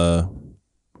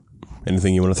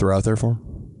anything you want to throw out there for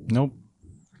him? Nope.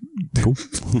 Cool.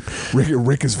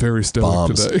 Rick is very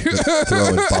stoic today.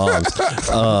 Throwing bombs.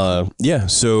 Yeah.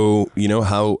 So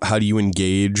how do you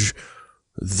engage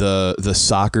the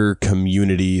soccer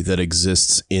community that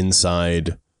exists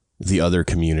inside the other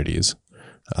communities?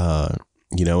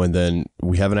 And then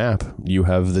we have an app. You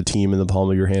have the team in the palm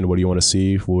of your hand. What do you want to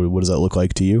see? What does that look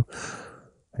like to you?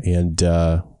 And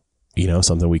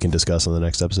something we can discuss on the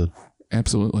next episode.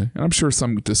 Absolutely. And I'm sure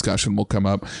some discussion will come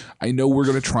up. I know we're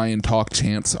going to try and talk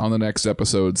chants on the next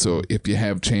episode. So if you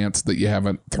have chants that you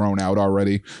haven't thrown out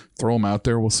already, throw them out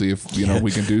there. We'll see if,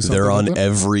 we can do something. They're on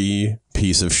every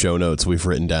piece of show notes we've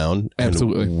written down.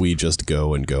 Absolutely. And we just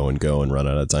go and go and go and run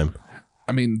out of time.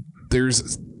 I mean,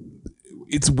 it's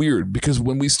weird because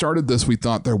when we started this, we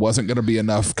thought there wasn't going to be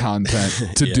enough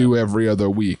content to do every other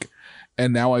week.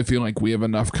 And now I feel like we have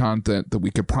enough content that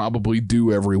we could probably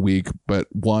do every week. But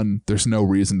one, there's no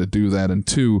reason to do that. And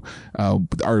two,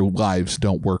 our lives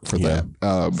don't work for that.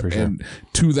 For sure. And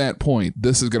to that point,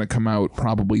 this is going to come out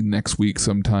probably next week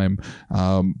sometime.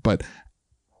 But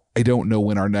I don't know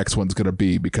when our next one's going to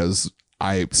be because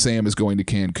Sam is going to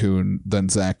Cancun, then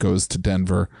Zach goes to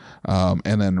Denver,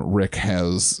 and then Rick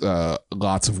has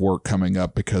lots of work coming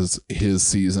up because his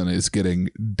season is getting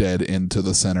dead into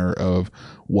the center of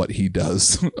what he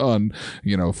does on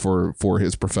for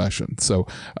his profession. So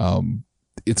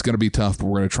it's going to be tough, but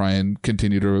we're going to try and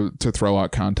continue to throw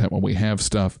out content when we have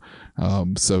stuff.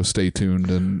 So stay tuned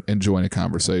and join a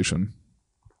conversation.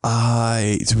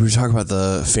 So we were talking about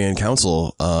the fan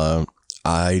council.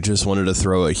 I just wanted to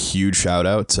throw a huge shout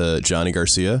out to Johnny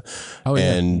Garcia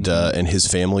and his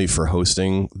family for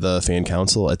hosting the fan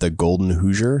council at the Golden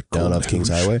Hoosier down off Kings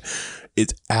Highway.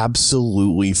 It's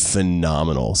absolutely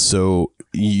phenomenal. So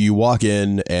you walk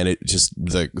in and it just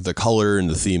the color and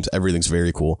the themes, everything's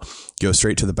very cool. Go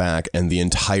straight to the back and the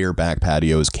entire back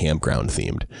patio is campground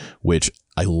themed, which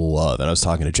I love. And I was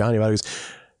talking to Johnny about it. He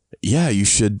goes, yeah, you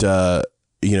should,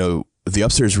 you know, the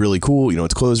upstairs is really cool. You know,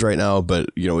 it's closed right now, but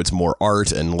you know, it's more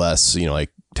art and less, you know,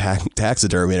 like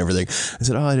taxidermy and everything. I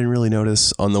said, oh, I didn't really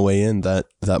notice on the way in that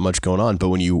much going on. But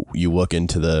when you look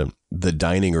into the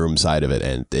dining room side of it,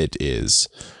 and it is,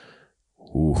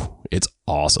 ooh, it's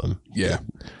awesome. Yeah.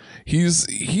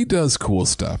 He does cool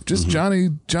stuff. Just Johnny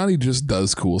just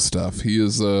does cool stuff. He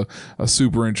is a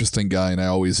super interesting guy, and I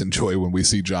always enjoy when we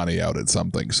see Johnny out at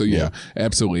something. So yeah,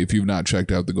 absolutely. If you've not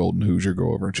checked out the Golden Hoosier,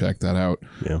 go over and check that out.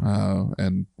 Yeah.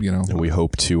 And you know, and we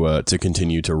hope to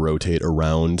continue to rotate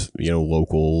around, you know,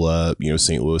 local you know,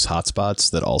 St. Louis hotspots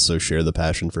that also share the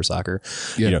passion for soccer.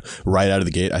 Yeah. You know, right out of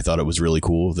the gate, I thought it was really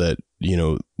cool that, you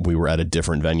know, we were at a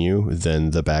different venue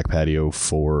than the back patio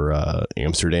for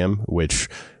Amsterdam, which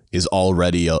is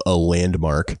already a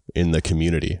landmark in the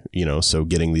community, you know, so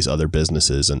getting these other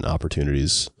businesses and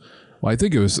opportunities. Well, I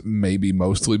think it was maybe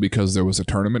mostly because there was a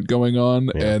tournament going on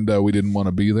and we didn't want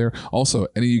to be there. Also,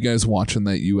 any of you guys watching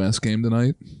that U.S. game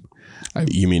tonight?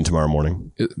 You mean tomorrow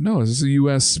morning? No, this is the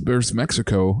U.S. versus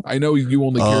Mexico. I know you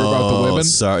only care about the women.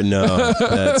 Sorry, no,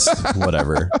 that's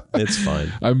whatever. It's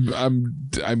fine.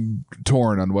 I'm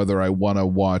torn on whether I want to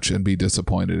watch and be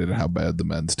disappointed at how bad the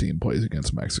men's team plays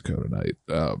against Mexico tonight,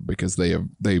 because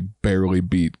they barely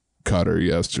beat Qatar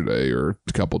yesterday or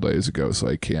a couple days ago. So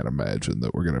I can't imagine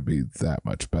that we're going to be that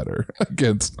much better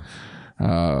against.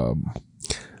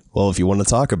 Well, if you want to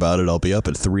talk about it, I'll be up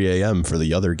at 3 a.m. for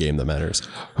the other game that matters.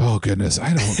 Oh, goodness.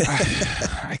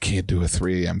 I can't do a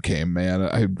 3 a.m. game, man.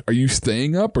 Are you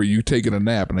staying up or are you taking a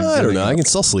nap? I don't know. I can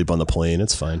still sleep on the plane.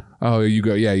 It's fine. Oh, you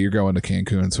go. Yeah, you're going to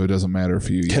Cancun, so it doesn't matter if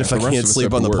you. And if I can't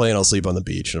sleep on the plane, I'll sleep on the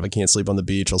beach. And if I can't sleep on the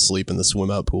beach, I'll sleep in the swim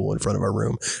out pool in front of our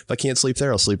room. If I can't sleep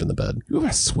there, I'll sleep in the bed. You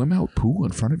have a swim out pool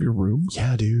in front of your room?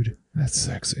 Yeah, dude. That's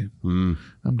sexy.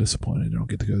 I'm disappointed I don't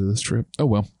get to go to this trip. Oh,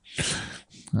 well.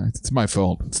 It's my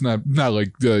fault. It's not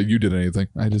like you did anything.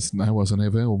 I wasn't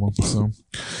available. So,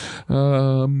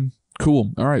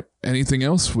 cool. All right. Anything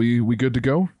else? We good to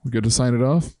go? We good to sign it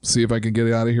off? See if I can get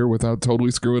it out of here without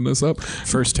totally screwing this up.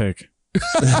 First take.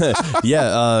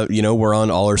 Yeah, you know, we're on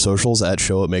all our socials at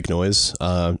Show Up Make Noise.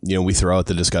 You know, we throw out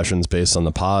the discussions based on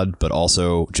the pod, but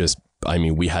also just, I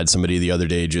mean, we had somebody the other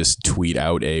day just tweet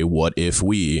out a what if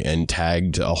we and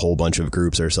tagged a whole bunch of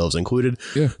groups, ourselves included.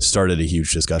 Yeah. Started a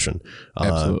huge discussion.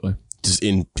 Absolutely. Just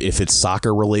if it's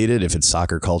soccer related, if it's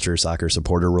soccer culture, soccer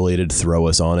supporter related, throw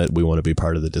us on it. We want to be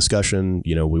part of the discussion.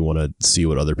 You know, we want to see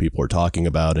what other people are talking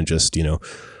about and just, you know,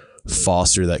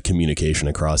 foster that communication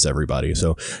across everybody.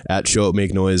 So at Show Up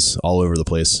Make Noise all over the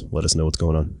place. Let us know what's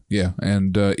going on. Yeah,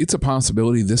 and it's a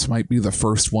possibility this might be the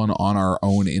first one on our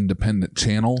own independent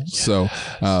channel. Yeah. So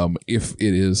if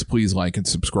it is, please like and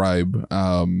subscribe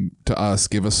to us.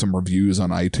 Give us some reviews on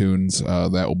iTunes.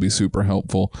 That will be super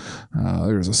helpful.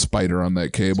 There's a spider on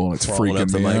that cable and it's crawling freaking up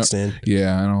the me mic out. stand.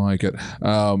 Yeah, I don't like it.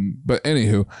 But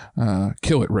anywho,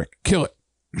 kill it, Rick. Kill it.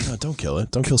 No, don't kill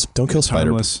it. Don't kill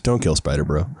Spider. Harmless. Don't kill Spider,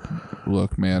 bro.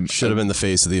 Look, man. Should have been the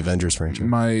face of the Avengers franchise.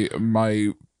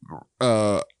 My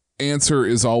answer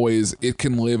is always, it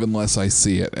can live unless I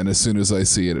see it, and as soon as I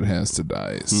see it, it has to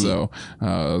die. So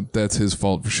that's his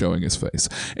fault for showing his face.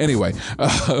 Anyway,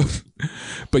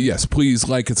 but yes, please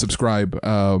like and subscribe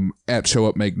at Show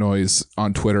Up Make Noise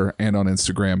on Twitter and on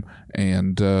Instagram.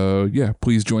 And yeah,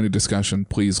 please join a discussion.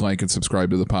 Please like and subscribe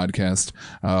to the podcast.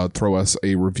 Throw us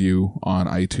a review on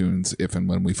iTunes if and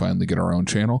when we finally get our own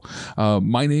channel.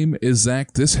 My name is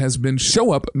Zach. This has been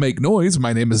Show Up Make Noise.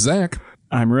 My name is Zach.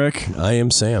 I'm Rick. I am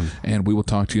Sam. And we will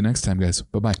talk to you next time, guys.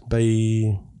 Bye-bye.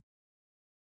 Bye.